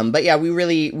 Yes. But yeah, we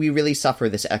really suffer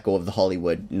this echo of the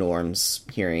Hollywood norms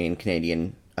here in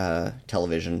Canadian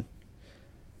television.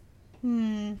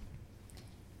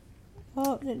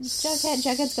 Oh,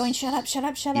 Jughead's going, shut up, shut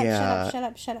up, shut up, shut up, shut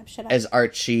up, shut up, shut up. As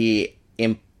Archie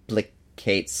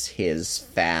implicates his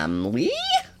family?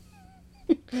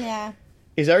 Yeah.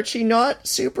 Is Archie not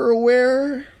super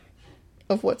aware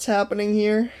of what's happening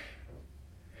here?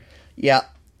 Yeah.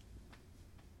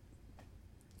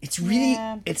 It's really,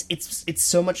 it's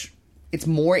so much, it's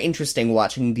more interesting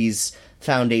watching these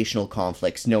foundational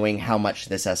conflicts, knowing how much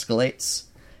this escalates,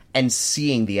 and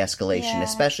seeing the escalation,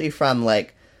 especially from,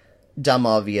 like, dumb,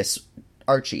 obvious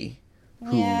Archie.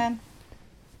 Who, you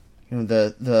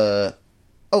know,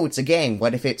 oh, it's a gang,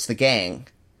 what if it's the gang?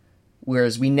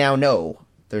 Whereas we now know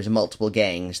there's multiple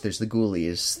gangs, there's the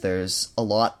Ghoulies, there's a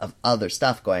lot of other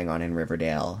stuff going on in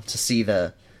Riverdale. To see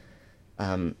the,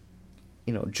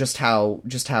 you know, just how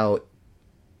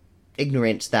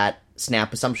ignorant that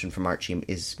snap assumption from Archie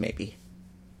is, maybe.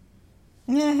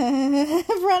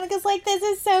 Veronica's like, this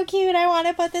is so cute, I want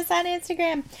to put this on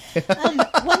Instagram.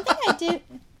 One thing I do...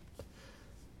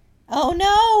 Oh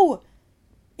no!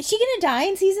 Is she gonna die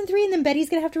in season 3 and then Betty's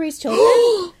gonna have to raise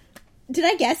children? Did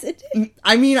I guess it?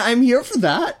 I mean, I'm here for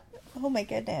that. Oh my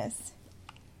goodness.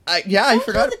 I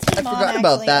forgot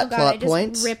about that plot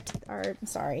point.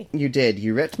 Sorry. You did.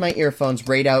 You ripped my earphones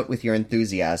right out with your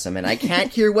enthusiasm, and I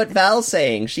can't hear what Val's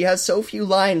saying. She has so few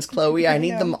lines, Chloe. I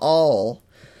need them all.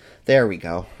 There we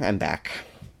go. I'm back.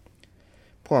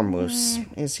 Poor Moose.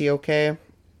 Is he okay?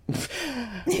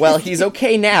 Well, he's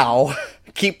okay now.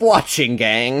 Keep watching,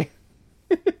 gang.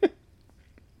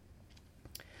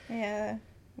 Yeah.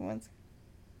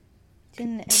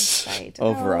 Didn't end sight.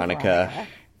 Oh, Veronica.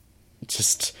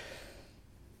 Just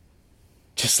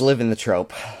live in the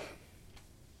trope.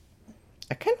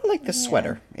 I kind of like this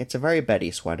sweater. It's a very Betty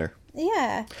sweater.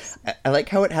 Yeah. I like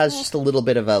how it has just a little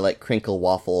bit of a, like, crinkle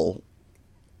waffle.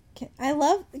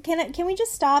 Can we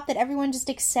just stop that everyone just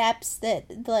accepts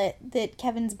that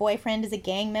Kevin's boyfriend is a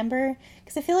gang member?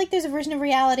 Because I feel like there's a version of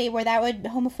reality where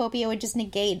homophobia would just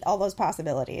negate all those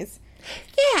possibilities.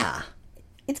 Yeah.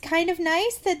 It's kind of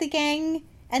nice that the gang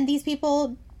and these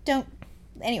people don't...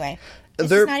 Anyway.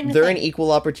 They're an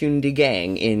equal opportunity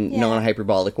gang in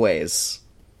non-hyperbolic ways.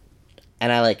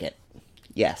 And I like it.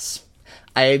 Yes.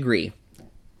 I agree.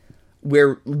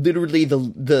 Where literally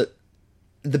the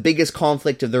biggest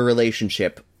conflict of their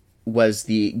relationship was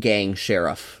the gang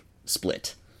sheriff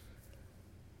split.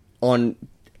 On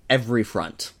every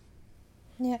front.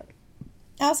 Yeah.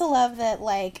 I also love that,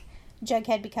 like,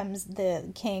 Jughead becomes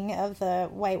the king of the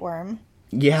White Worm.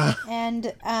 Yeah. And,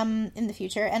 in the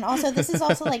future. And also, this is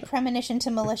also, like, premonition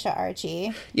to Militia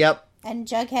Archie. Yep. And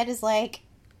Jughead is, like,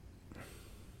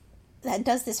 that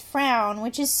does this frown,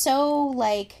 which is so,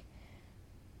 like,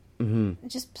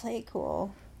 just play it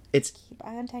cool. Keep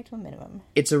eye contact to a minimum.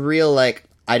 It's a real, like,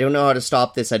 I don't know how to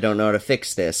stop this, I don't know how to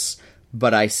fix this,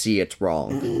 but I see it's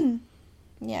wrong.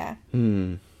 Yeah.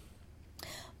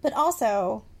 But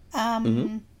also,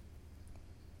 there's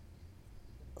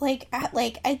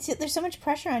so much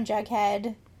pressure on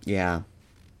Jughead. Yeah.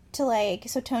 To, like,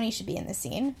 so Tony should be in the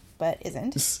scene, but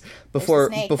isn't.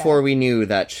 Before we knew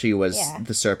that she was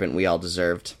the serpent we all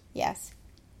deserved. Yes.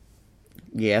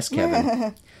 Yes,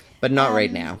 Kevin. But not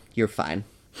right now. You're fine.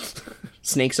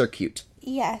 Snakes are cute.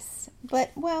 Yes,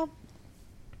 but, well...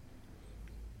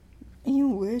 You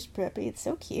wish, Preppy. It's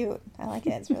so cute. I like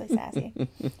it. It's really sassy.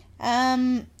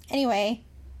 Anyway.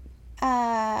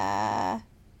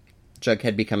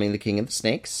 Jughead becoming the king of the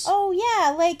snakes. Oh,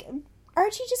 yeah. Like,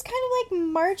 Archie just kind of, like,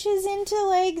 marches into,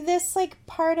 like, this, like,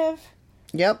 part of...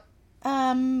 Yep.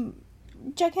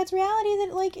 Jughead's reality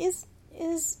that, like, is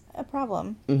a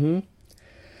problem. Mm-hmm.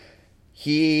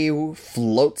 He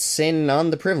floats in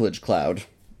on the privilege cloud.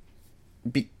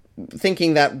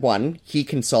 Thinking that, 1, he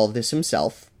can solve this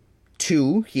himself.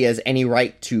 2, he has any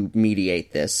right to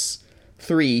mediate this.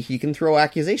 3, he can throw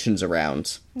accusations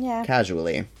around. Yeah.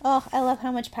 Casually. Oh, I love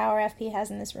how much power FP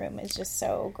has in this room. It's just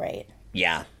so great.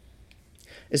 Yeah.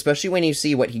 Especially when you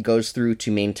see what he goes through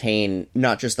to maintain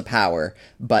not just the power,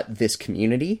 but this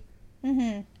community.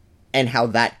 Mm-hmm. And how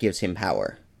that gives him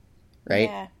power. Right?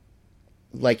 Yeah.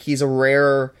 Like, he's a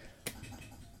rare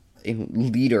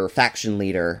leader, faction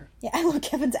leader. Yeah, I love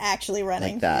Kevin's actually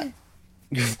running. Like that.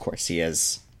 Of course he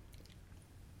is.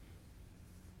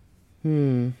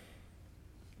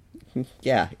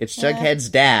 Yeah, it's Jughead's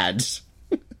dad.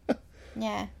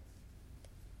 Yeah.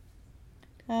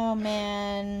 Oh,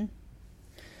 man.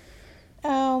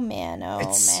 Oh, man. Oh,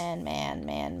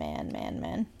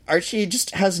 man. Archie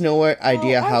just has no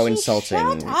idea how Archie, insulting.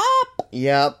 Shut up!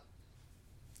 Yep.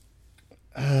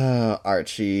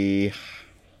 Archie.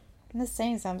 I'm just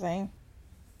saying something.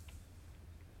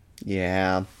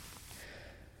 Yeah.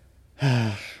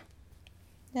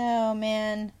 Oh,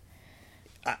 man.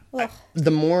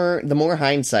 The more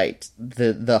hindsight,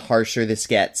 the harsher this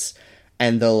gets,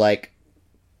 and the, like,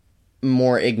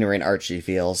 more ignorant Archie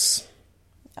feels.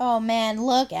 Oh, man,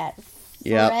 look at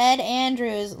Fred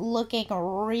Andrews looking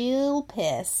real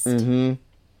pissed. Mm-hmm.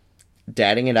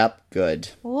 Dadding it up, good.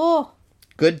 Whoa.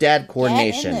 Good dad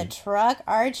coordination. Get in the truck,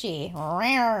 Archie.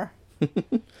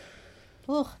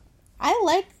 Ooh, I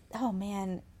like... Oh,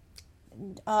 man.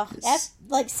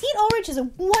 Skeet Ulrich is a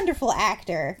wonderful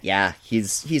actor. Yeah,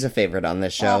 he's a favorite on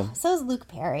this show. Oh, so is Luke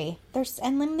Perry.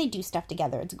 And when they do stuff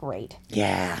together, it's great.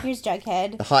 Yeah. Here's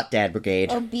Jughead. The Hot Dad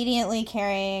Brigade. Obediently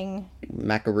carrying...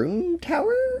 Macaroon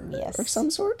tower? Yes. Of some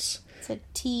sorts? It's a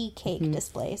tea cake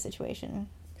display situation.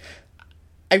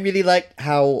 I really liked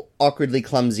how awkwardly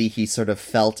clumsy he sort of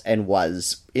felt and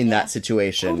was in that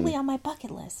situation. Totally on my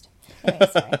bucket list. Anyway,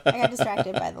 sorry. I got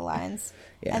distracted by the lines.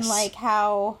 Yes. And, like,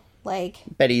 how... Like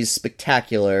Betty's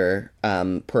spectacular,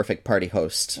 perfect party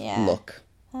host look.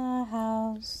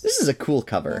 House. This is a cool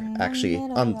cover, actually,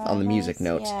 on the music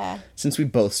note. Yeah. Since we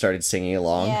both started singing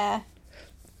along. Yeah.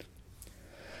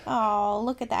 Oh,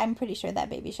 look at that! I'm pretty sure that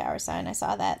baby shower sign. I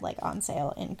saw that on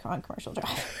sale on Commercial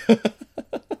Drive.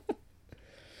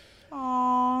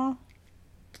 Aww.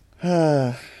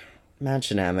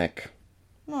 Machinamic.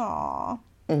 Aww.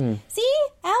 Mm-hmm. See,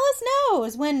 Alice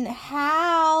knows when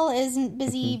Hal isn't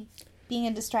busy being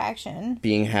a distraction.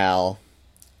 Being Hal.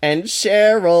 And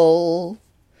Cheryl.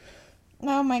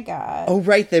 Oh my god. Oh,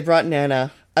 right, they brought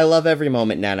Nana. I love every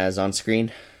moment Nana is on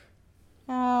screen.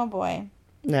 Oh, boy.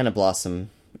 Nana Blossom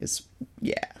is,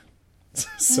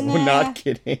 so not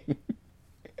kidding.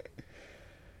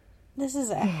 This is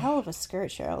a hell of a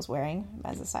skirt Cheryl's wearing,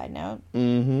 as a side note.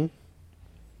 Mm-hmm.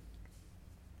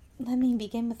 Let me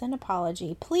begin with an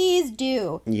apology. Please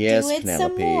do. Yes, do it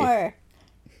Penelope. some more.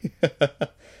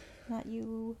 Not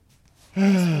you.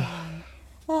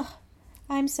 Oh,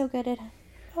 I'm so good at...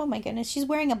 Oh my goodness, she's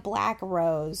wearing a black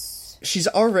rose. She's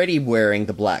already wearing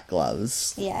the black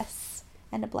gloves. Yes,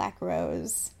 and a black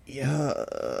rose. Yeah.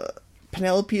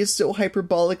 Penelope is so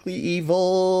hyperbolically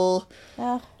evil.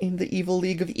 In the evil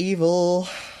league of evil.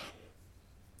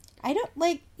 I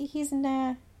don't, he's in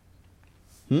a...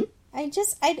 Hmm? I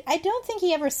don't think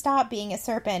he ever stopped being a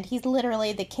serpent. He's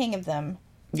literally the king of them.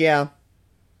 Yeah.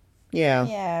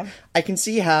 Yeah. I can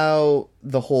see how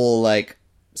the whole,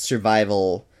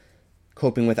 survival,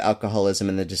 coping with alcoholism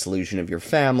and the dissolution of your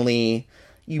family,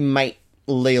 you might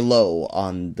lay low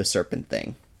on the serpent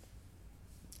thing.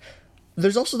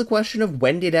 There's also the question of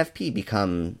when did FP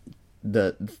become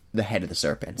the head of the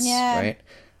serpents, right?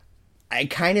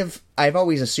 I've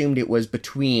always assumed it was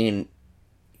between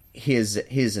his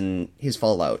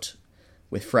fallout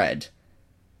with Fred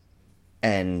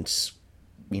and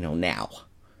now.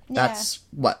 That's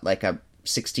what, a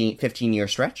 15 year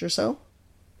stretch or so?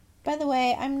 By the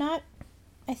way,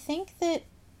 I think that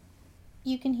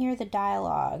you can hear the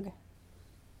dialogue.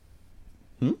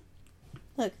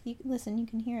 Look, listen, you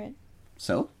can hear it.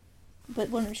 So? But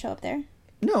won't it show up there?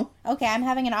 No. Okay, I'm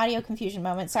having an audio confusion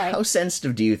moment, sorry. How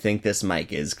sensitive do you think this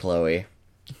mic is, Chloe?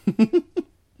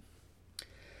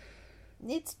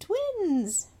 It's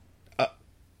twins.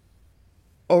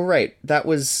 Oh, right. That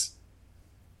was...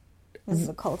 This is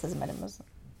occultism at a Muslim.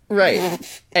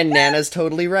 Right. And Nana's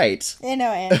totally right. I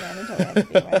know, and Nana totally has to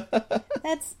be right.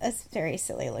 That's a very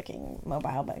silly looking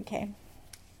mobile, but okay.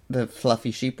 The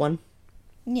fluffy sheep one?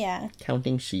 Yeah.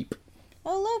 Counting sheep.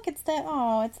 Oh, look, it's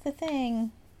the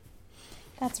thing.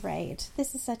 That's right.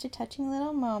 This is such a touching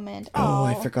little moment. Oh,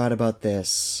 I forgot about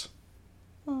this.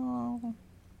 Oh.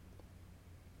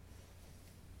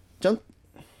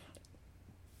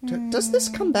 Does this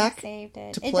come back Saved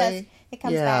it. to play? It does. It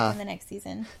comes back in the next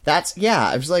season.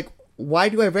 I was like, why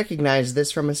do I recognize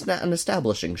this from an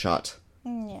establishing shot?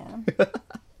 Yeah.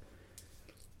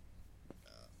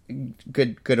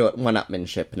 Good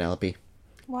one-upmanship, Penelope.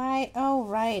 Why? Oh,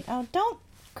 right. Oh, don't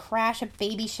crash a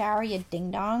baby shower, you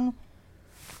ding-dong.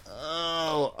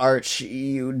 Oh, Archie,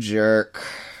 you jerk.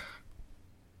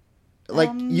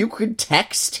 Like, you could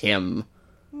text him.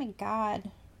 Oh my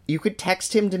god. You could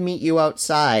text him to meet you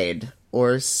outside,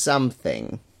 or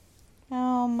something.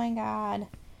 Oh my god.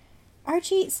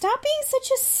 Archie, stop being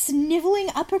such a sniveling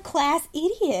upper-class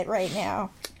idiot right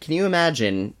now. Can you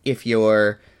imagine if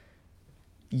your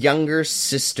younger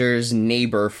sister's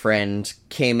neighbor friend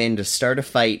came in to start a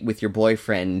fight with your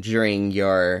boyfriend during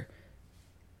your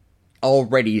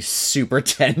already super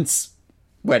tense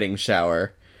wedding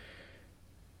shower?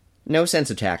 No sense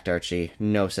of tact, Archie.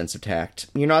 No sense of tact.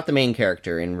 You're not the main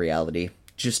character in reality,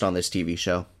 just on this TV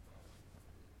show.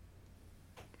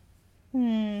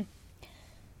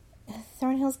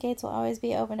 Thornhill's gates will always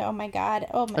be open. Oh my god.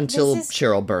 Until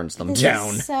Cheryl burns them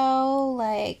down. Is so,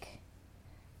 like...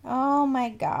 Oh my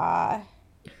god.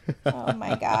 Oh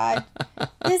my god.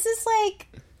 This is, like,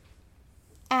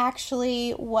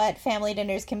 actually what family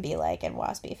dinners can be like in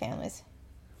waspy families.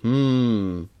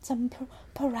 Some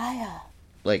pariah.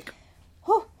 Like,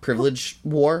 privilege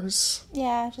wars?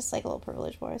 Yeah, just like little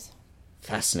privilege wars.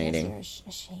 Fascinating. You're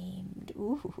ashamed.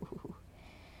 Ooh.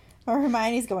 Or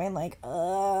Hermione's going like,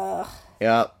 ugh.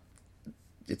 Yeah.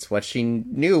 It's what she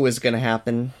knew was going to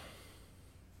happen.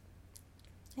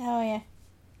 Oh, yeah.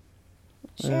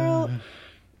 Cheryl.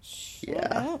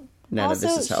 Yeah. None also,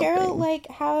 of this is helping. Cheryl, like,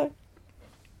 how...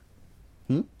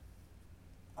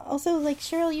 Also, like,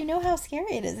 Cheryl, you know how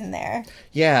scary it is in there.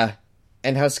 Yeah.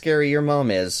 And how scary your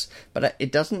mom is. But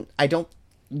I don't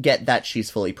get that she's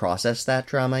fully processed that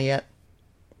trauma yet.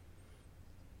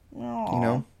 Aww. You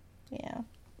know? Yeah.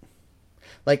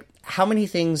 Like, how many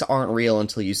things aren't real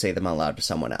until you say them out loud to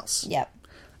someone else? Yep.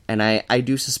 And I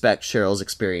do suspect Cheryl's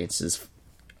experiences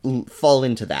fall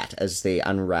into that as they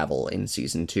unravel in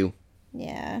season 2.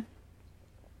 Yeah.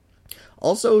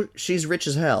 Also, she's rich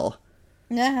as hell.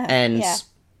 And yeah.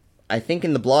 I think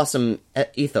in the Blossom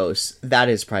ethos, that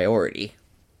is priority.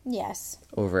 Yes.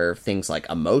 Over things like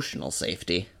emotional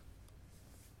safety.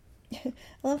 I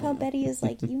love how Betty is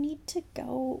like, you need to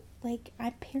go, like,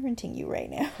 I'm parenting you right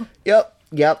now. Yep.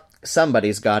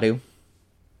 Somebody's got to.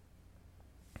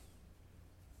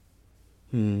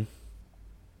 That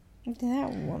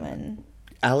woman.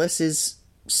 Alice is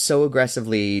so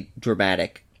aggressively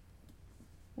dramatic.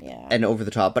 Yeah. And over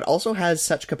the top, but also has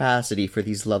such capacity for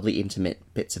these lovely, intimate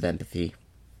bits of empathy.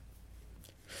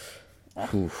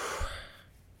 Oof.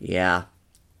 Yeah.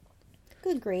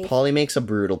 Good grief. Polly makes a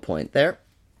brutal point there.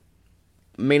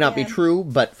 May not be true,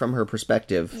 but from her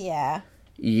perspective. Yeah.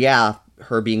 Yeah,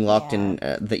 her being locked in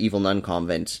the evil nun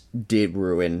convent did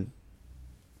ruin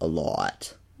a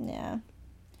lot. Yeah.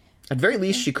 At very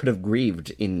least, she could have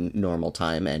grieved in normal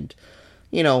time and,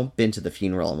 you know, been to the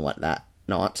funeral and whatnot.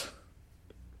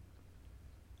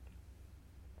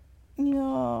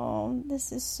 No,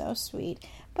 this is so sweet.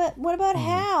 But what about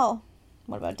Hal?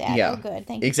 What about Dad? Yeah, Oh, good.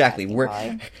 Thank you. Exactly.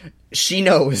 She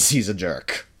knows he's a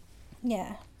jerk.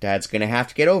 Yeah. Dad's gonna have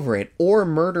to get over it, or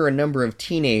murder a number of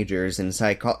teenagers in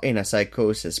a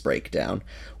psychosis breakdown,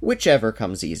 whichever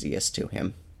comes easiest to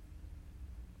him.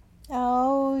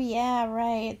 Oh, yeah,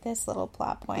 right. This little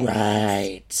plot point.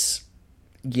 Right.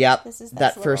 Yep. This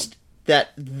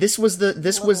was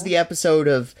the episode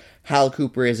of Hal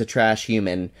Cooper is a trash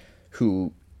human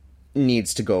who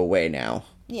needs to go away now.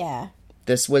 Yeah.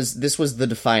 This was the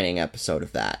defining episode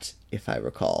of that, if I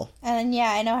recall. And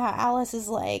yeah, I know how Alice is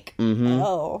like,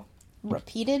 oh,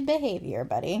 repeated behavior,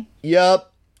 buddy.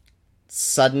 Yup.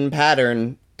 Sudden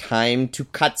pattern. Time to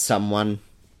cut someone.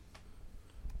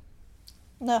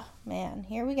 Oh, man.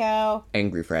 Here we go.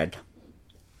 Angry Fred.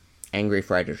 Angry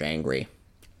Fred is angry.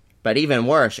 But even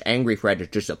worse, Angry Fred is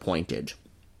disappointed.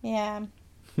 Yeah.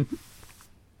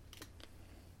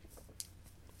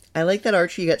 I like that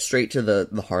Archie gets straight to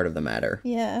the heart of the matter.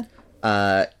 Yeah.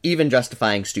 Even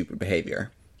justifying stupid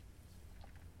behavior.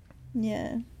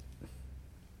 Yeah.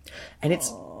 And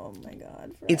Oh my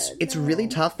god, Fred, it's really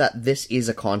tough that this is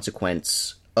a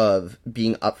consequence of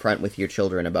being upfront with your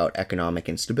children about economic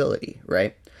instability,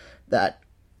 right? That,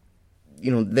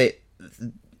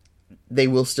 they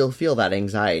will still feel that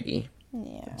anxiety.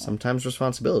 Yeah. Sometimes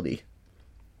responsibility.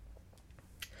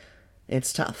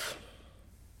 It's tough.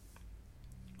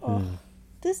 Oh,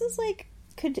 this is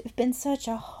could have been such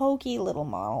a hokey little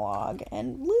monologue.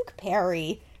 And Luke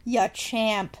Perry, ya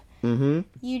champ. Mm-hmm.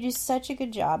 You do such a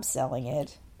good job selling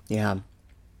it. Yeah.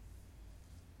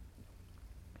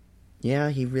 Yeah,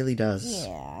 he really does.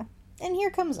 Yeah. And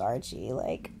here comes Archie,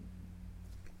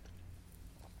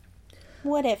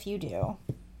 what if you do?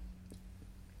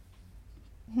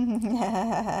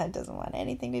 Doesn't want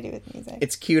anything to do with music.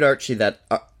 It's cute,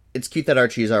 it's cute that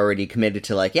Archie is already committed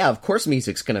to yeah, of course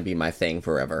music's gonna be my thing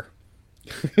forever.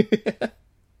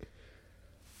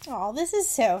 Oh, this is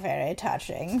so very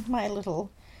touching.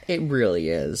 It really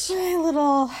is. My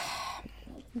little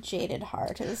jaded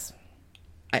heart is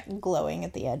glowing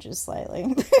at the edges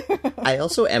slightly. I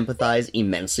also empathize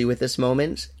immensely with this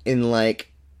moment in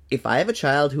if I have a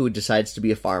child who decides to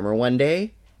be a farmer one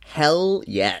day, hell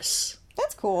yes.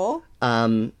 That's cool.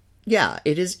 Yeah,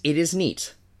 it is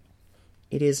neat.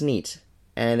 It is neat.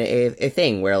 And a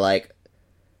thing where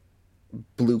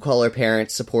blue collar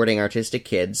parents supporting artistic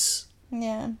kids.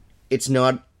 Yeah.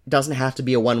 Doesn't have to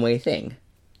be a one-way thing,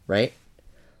 right?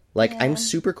 Yeah. I'm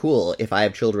super cool if I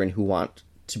have children who want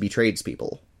to be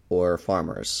tradespeople or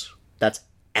farmers. That's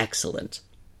excellent.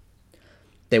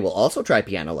 They will also try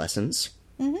piano lessons.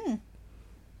 Mm-hmm.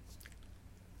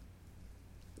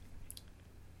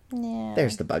 Yeah.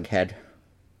 There's the bughead,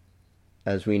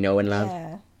 as we know and love.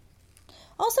 Yeah.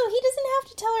 Also, he doesn't have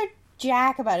to tell her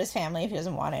jack about his family if he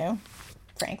doesn't want to,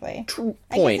 frankly. True.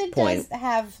 I guess it does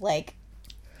have,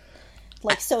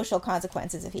 social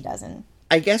consequences if he doesn't.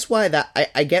 I guess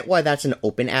I get why that's an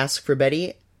open ask for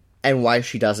Betty, and why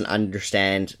she doesn't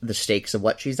understand the stakes of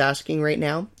what she's asking right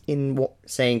now in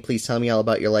saying, please tell me all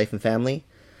about your life and family.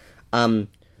 Why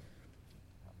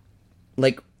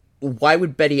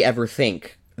would Betty ever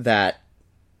think that,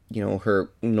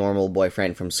 her normal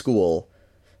boyfriend from school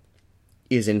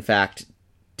is in fact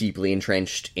deeply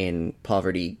entrenched in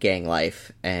poverty, gang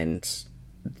life, and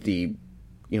the,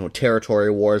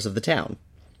 territory wars of the town?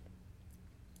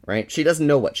 Right? She doesn't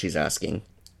know what she's asking.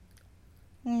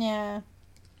 Yeah.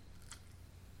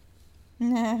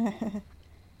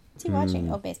 What's he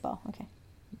watching? Oh, baseball. Okay.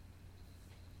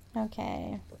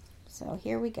 Okay. So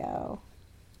here we go.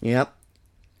 Yep.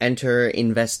 Enter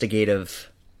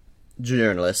investigative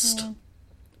journalist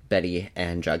Betty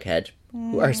and Jughead,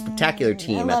 who are a spectacular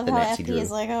team at the Nancy Drew. He's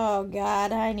like, oh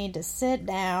god, I need to sit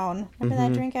down. Remember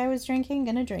that drink I was drinking?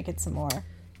 Gonna drink it some more.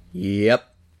 Yep.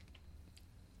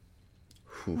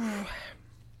 No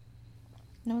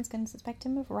one's gonna suspect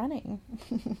him of running.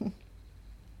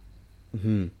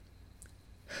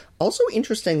 Also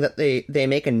interesting that they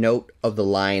make a note of the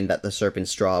line that the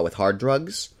serpents draw with hard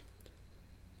drugs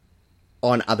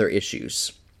on other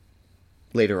issues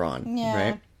later on,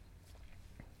 Yeah.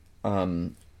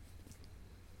 right?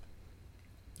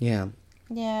 Yeah.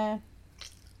 Yeah.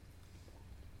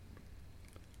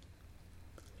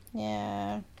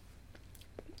 Yeah.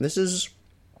 This is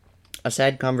a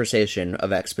sad conversation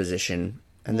of exposition,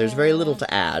 and there's very little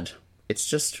to add. It's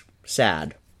just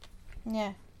sad.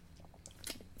 Yeah.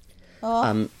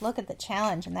 Oh, look at the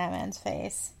challenge in that man's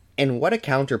face. And what a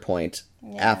counterpoint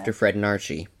after Fred and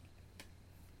Archie.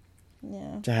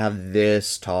 Yeah. To have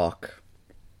this talk.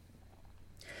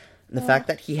 The fact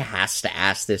that he has to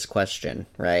ask this question,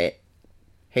 right?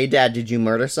 Hey, Dad, did you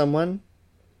murder someone?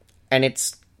 And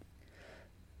is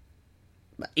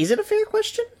it a fair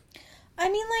question? I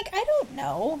mean, I don't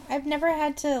know. I've never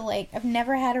had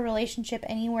a relationship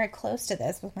anywhere close to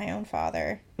this with my own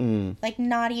father.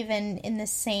 Not even in the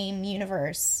same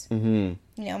universe.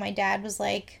 Mm-hmm. My dad was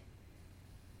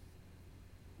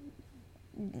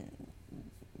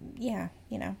yeah,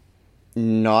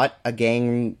 Not a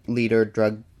gang leader,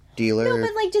 drug dealer? No,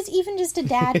 but just a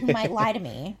dad who might lie to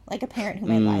me. A parent who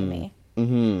might lie to me.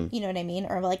 Mm-hmm. You know what I mean?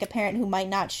 Or a parent who might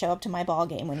not show up to my ball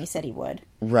game when he said he would.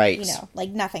 Right.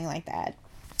 Nothing like that.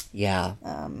 Yeah.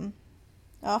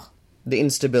 Oh. The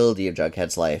instability of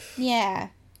Jughead's life. Yeah.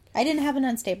 I didn't have an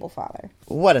unstable father.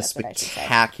 What a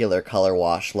spectacular color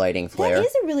wash lighting flare. That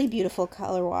is a really beautiful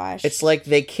color wash. It's like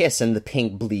they kiss and the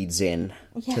pink bleeds in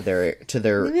to their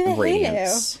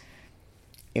radiance.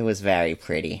 It was very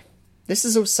pretty. This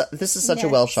is such a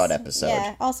well shot episode.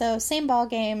 Yeah. Also, same ball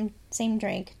game, same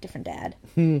drink, different dad.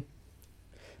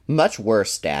 Much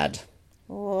worse dad.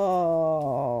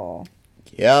 Whoa.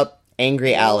 Yep.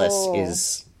 Angry Alice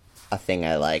is a thing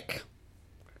I like.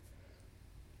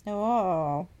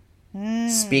 Oh.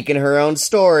 Speaking her own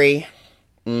story.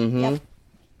 Mm-hmm. Yep.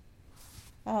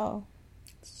 Oh.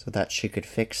 So that she could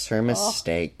fix her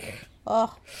mistake.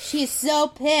 Oh, she's so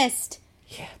pissed.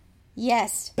 Yeah.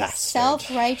 Yes. Bastard.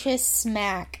 Self-righteous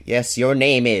smack. Yes, your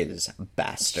name is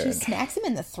Bastard. She smacks him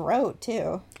in the throat,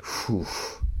 too. Whew.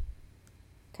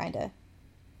 Kinda.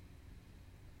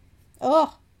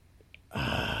 Oh.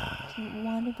 I didn't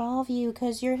want to involve you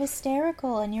because you're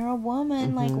hysterical and you're a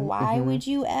woman. Like, why would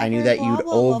you ever? I knew that you'd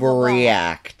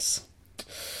overreact.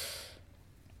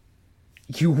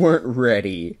 You weren't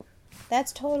ready.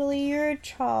 That's totally your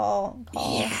call.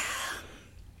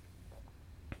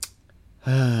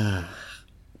 Yeah.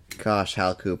 Gosh,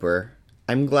 Hal Cooper.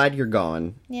 I'm glad you're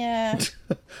gone. Yeah.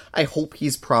 I hope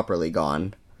he's properly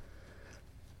gone.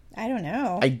 I don't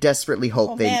know. I desperately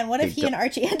hope they... Oh, man, what if he and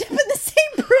Archie end up in the same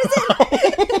prison?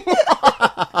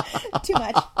 Too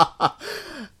much.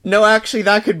 No, actually,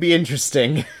 that could be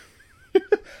interesting.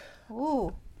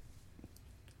 Ooh.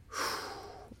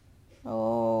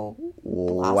 Oh.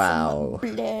 Wow.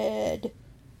 Blood.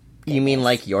 You mean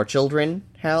like your children,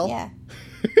 Hal? Yeah.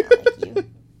 Not like you.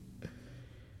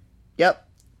 Yep.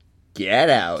 Get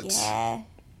out. Yeah.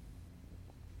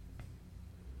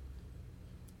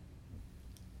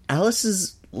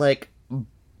 Alice's, like,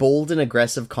 bold and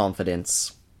aggressive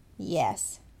confidence.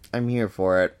 Yes. I'm here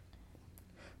for it.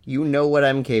 You know what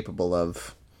I'm capable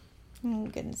of. Oh,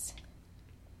 goodness.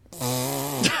 A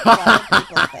lot of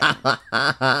people think.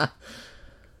 I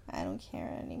don't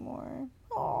care anymore.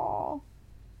 Oh.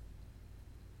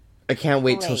 I can't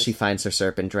wait till she finds her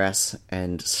serpent dress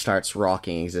and starts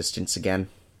rocking existence again.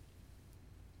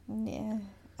 Yeah.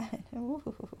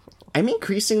 I'm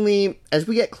increasingly, as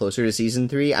we get closer to season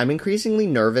 3, I'm increasingly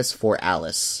nervous for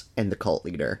Alice and the cult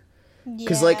leader.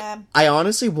 Because, like, I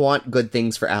honestly want good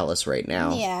things for Alice right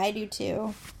now. Yeah, I do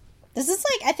too. This is,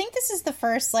 like, I think this is the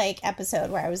first, like,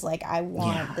 episode where I was like, I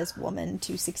want this woman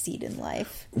to succeed in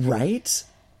life. Right?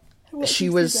 She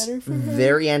was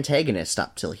very antagonist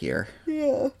up till here.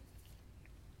 Yeah.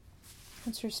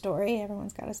 What's her story?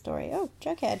 Everyone's got a story. Oh,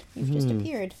 Jughead, you've just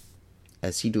appeared.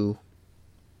 As you do.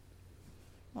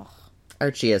 Ugh.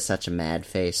 Archie has such a mad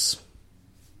face.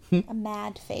 A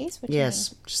mad face? What do you mean?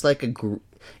 Just like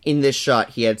in this shot,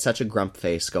 he had such a grump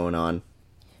face going on.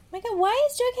 Oh my god, why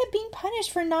is Jughead being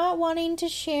punished for not wanting to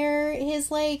share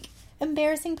his, like,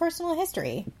 embarrassing personal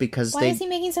history? Because why is he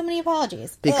making so many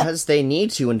apologies? Because they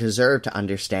need to and deserve to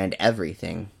understand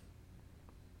everything.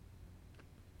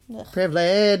 Ugh.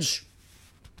 Privilege!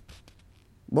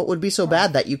 What would be so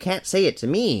bad that you can't say it to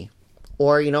me?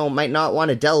 Or, you know, might not want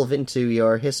to delve into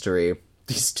your history.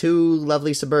 These two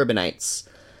lovely suburbanites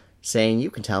saying you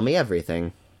can tell me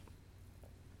everything.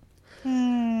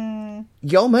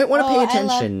 Y'all might want to pay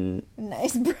attention.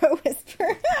 Nice bro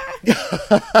whisper.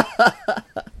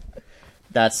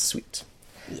 That's sweet.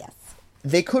 Yes.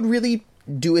 They could really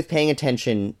do with paying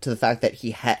attention to the fact that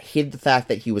he hid the fact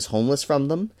that he was homeless from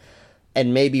them,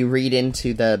 and maybe read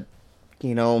into the,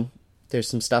 you know, there's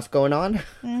some stuff going on.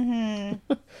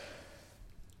 Mm-hmm.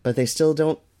 But they still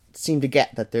don't seem to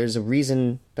get that there's a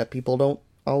reason that people don't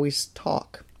always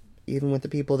talk, even with the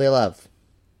people they love.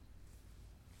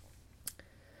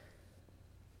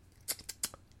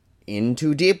 In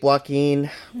too deep,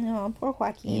 Joaquin. No, poor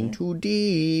Joaquin. In too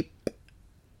deep.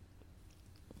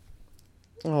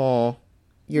 Oh,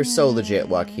 you're so legit,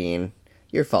 Joaquin.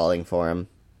 You're falling for him.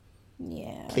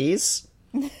 Yeah. Please?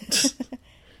 Do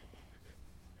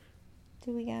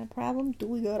we got a problem? Do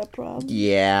we got a problem?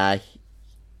 Yeah.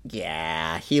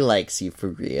 Yeah, he likes you for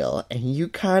real. And you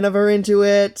kind of are into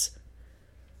it.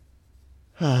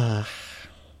 Oh,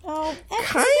 kind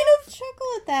of chuckle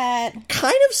at that.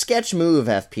 Kind of sketch move,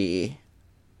 FP.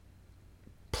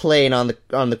 Playing on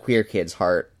the queer kid's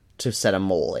heart to set a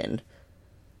mole in.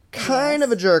 Kind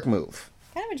of a jerk move.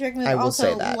 Kind of a jerk move. I will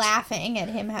also say that. Laughing at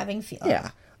him having feelings. Yeah.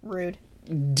 Rude.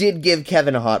 Did give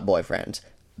Kevin a hot boyfriend,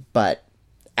 but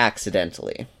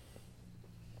accidentally.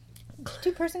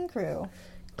 Two-person crew.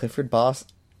 Clifford Boss.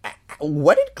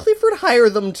 What did Clifford hire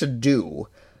them to do?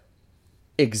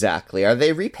 Exactly. Are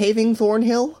they repaving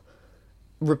Thornhill?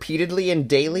 Repeatedly and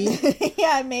daily?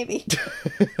 Yeah, maybe.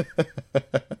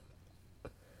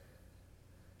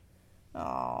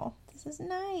 Oh, this is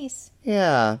nice.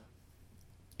 Yeah.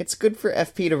 It's good for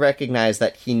FP to recognize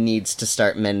that he needs to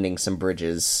start mending some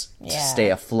bridges to stay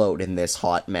afloat in this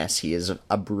hot mess he is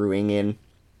brewing in.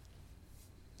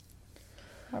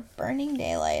 Or burning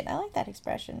daylight. I like that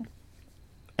expression.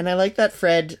 And I like that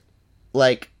Fred,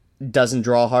 like, doesn't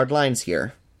draw hard lines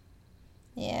here.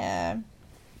 Yeah.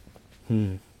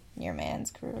 Your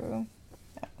man's crew.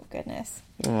 Oh, goodness.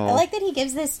 Oh. I like that he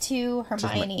gives this to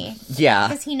Hermione. Yeah.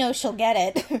 Because he knows she'll get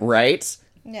it. Right?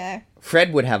 Yeah.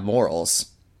 Fred would have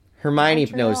morals. Hermione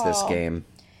Montreal. knows this game.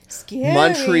 Scary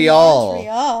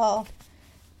Montreal.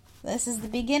 This is the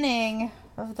beginning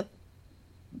of the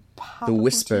The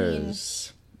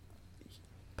whispers.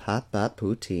 Papa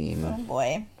Poutine. Oh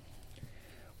boy.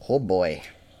 Oh boy.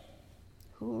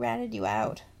 Who ratted you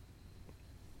out?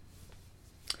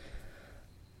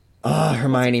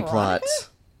 Hermione Veronica? plot.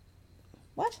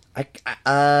 What? I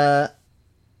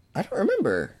don't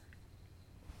remember.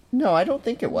 No, I don't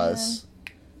think it was.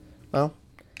 Well,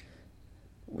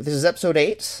 this is episode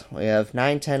 8. We have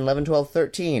 9, 10, 11, 12,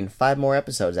 13. 5 more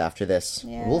episodes after this.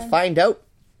 Yeah. We'll find out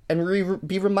and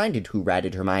be reminded who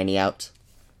ratted Hermione out.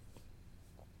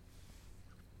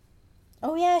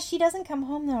 Oh yeah, she doesn't come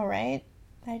home though, right?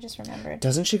 I just remembered.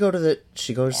 Doesn't she go to the...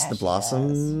 She goes Yeah, to the she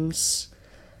Blossoms?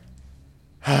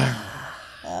 Ugh,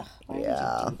 why would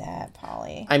Yeah. you do that,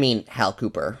 Polly? I mean, Hal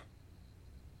Cooper.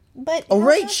 But Oh, Hal's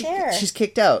right, not there. she's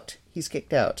kicked out. He's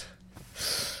kicked out.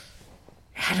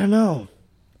 I don't know.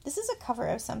 This is a cover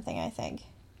of something, I think.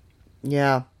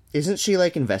 Yeah. Isn't she,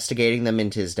 like, investigating them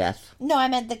into his death? No, I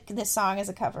meant the song as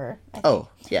a cover. I think. Oh,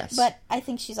 yes. But I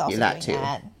think she's also that doing too.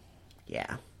 that.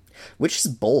 Yeah. Which is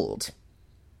bold.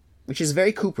 Which is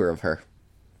very Cooper of her.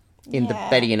 In the Yeah.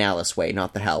 Betty and Alice way,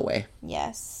 not the Hal way.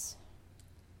 Yes.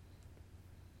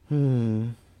 Hmm.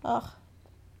 Ugh.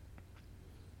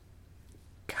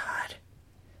 God.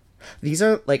 These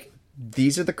are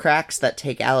the cracks that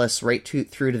take Alice right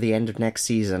through to the end of next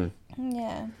season.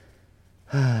 Yeah.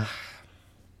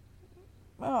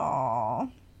 Oh.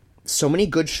 So many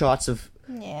good shots of,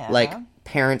 Yeah. like,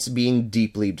 parents being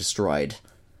deeply destroyed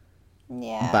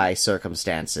Yeah. by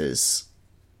circumstances.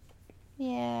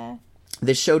 Yeah.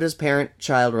 This show does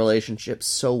parent-child relationships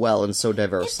so well and so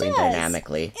diversely and does.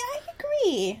 dynamically. Yeah, I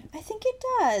agree. I think it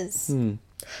does.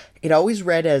 It always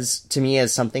read to me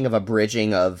as something of a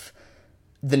bridging of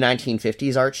the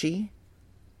 1950s Archie.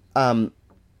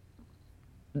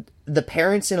 The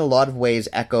parents in a lot of ways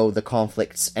echo the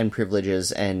conflicts and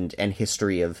privileges and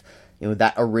history of,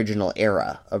 that original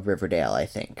era of Riverdale, I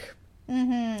think.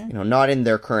 Mm-hmm. Not in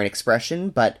their current expression,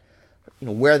 but,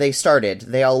 where they started.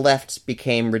 They all left,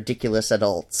 became ridiculous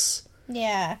adults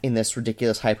Yeah. in this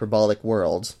ridiculous hyperbolic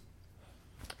world.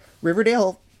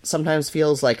 Riverdale sometimes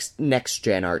feels like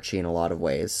next-gen Archie in a lot of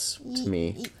ways, to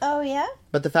me. Oh, yeah?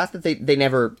 But the fact that they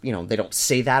never, they don't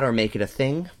say that or make it a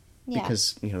thing, Yeah.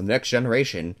 because, the next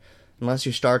generation, unless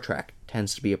you're Star Trek,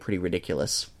 tends to be a pretty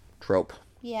ridiculous trope.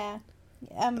 Yeah.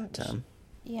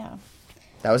 Yeah.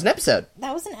 That was an episode.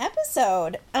 That was an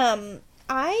episode. That's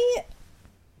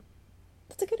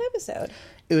a good episode.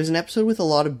 It was an episode with a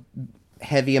lot of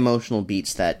heavy emotional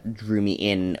beats that drew me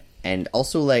in and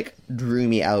also, drew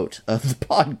me out of the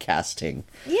podcasting.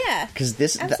 Yeah. Because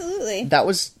this... Absolutely. That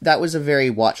was a very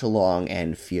watch-along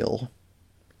and feel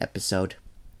episode.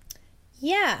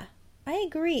 Yeah, I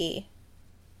agree.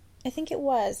 I think it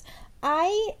was.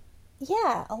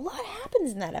 Yeah, a lot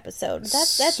happens in that episode. That's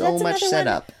So much another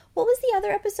setup. One. What was the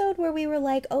other episode where we were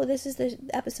like, oh, this is the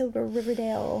episode where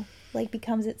Riverdale,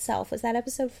 becomes itself? Was that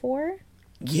episode 4?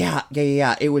 Yeah.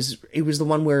 It was the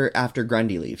one where after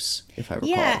Grundy leaves, if I recall.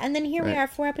 Yeah, and then here we Right. are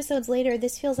 4 episodes later.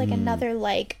 This feels like another,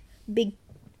 big,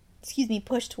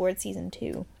 push towards season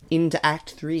 2. Into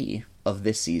Act 3 of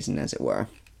this season, as it were.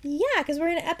 Yeah, because we're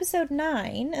in episode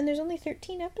 9, and there's only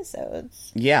 13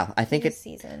 episodes Yeah, I think this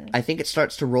season. I think it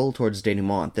starts to roll towards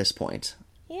denouement at this point,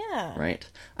 Yeah. right?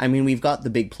 I mean, we've got the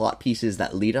big plot pieces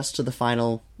that lead us to the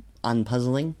final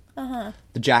unpuzzling. Uh-huh.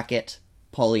 The jacket,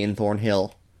 Polly and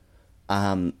Thornhill,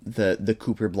 the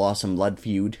Cooper Blossom blood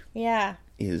feud Yeah.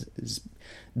 is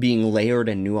being layered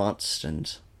and nuanced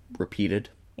and repeated.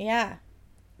 Yeah.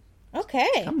 Okay.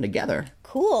 Come together.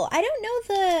 Cool. I don't know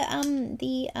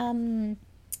the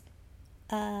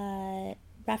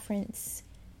reference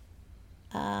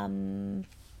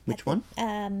Which one?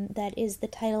 that is the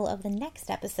title of the next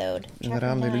episode. La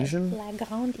Grande Illusion? La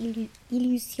Grande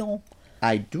Illusion.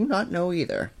 I do not know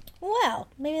either. Well,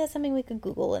 maybe that's something we could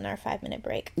Google in our 5-minute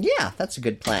break. Yeah, that's a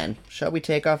good plan. Shall we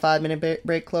take our 5-minute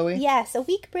break, Chloe? Yes, a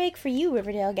week break for you,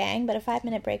 Riverdale gang, but a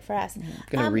 5-minute break for us.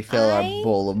 Gonna refill our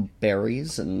bowl of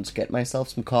berries and get myself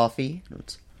some coffee.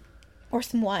 Or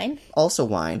some wine. Also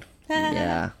wine.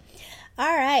 Yeah.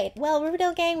 All right. Well,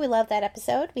 Riverdale gang, we love that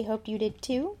episode. We hope you did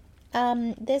too.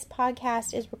 This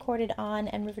podcast is recorded on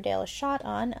and Riverdale is shot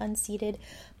on unceded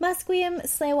Musqueam,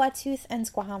 Tsleil-Waututh, and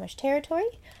Squamish territory.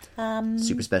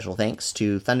 Super special thanks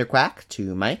to Thunderquack,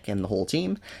 to Mike and the whole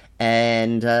team,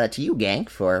 and to you, gang,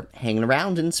 for hanging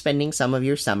around and spending some of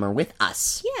your summer with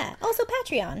us. Yeah. Also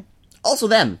Patreon. Also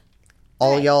them.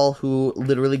 All y'all who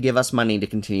literally give us money to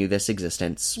continue this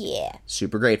existence. Yeah.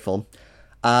 Super grateful.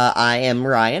 I am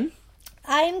Ryan.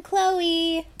 I'm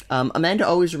Chloe. Amanda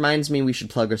always reminds me we should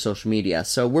plug our social media.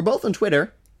 So we're both on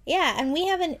Twitter. Yeah, and we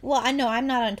haven't... Well, I know I'm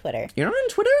not on Twitter. You're not on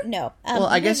Twitter? No. Well,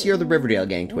 I guess you're the Riverdale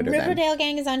Gang Twitter Riverdale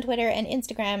Gang is on Twitter and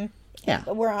Instagram. Yeah.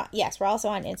 We're also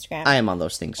on Instagram. I am on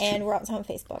those things, too. And we're also on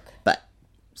Facebook. But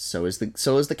so is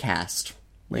the cast,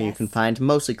 where you can find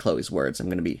mostly Chloe's words. I'm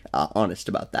going to be honest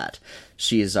about that.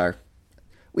 She is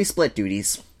we split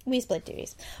duties. We split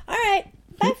duties. All right.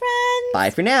 Bye, friends.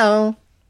 Bye for now.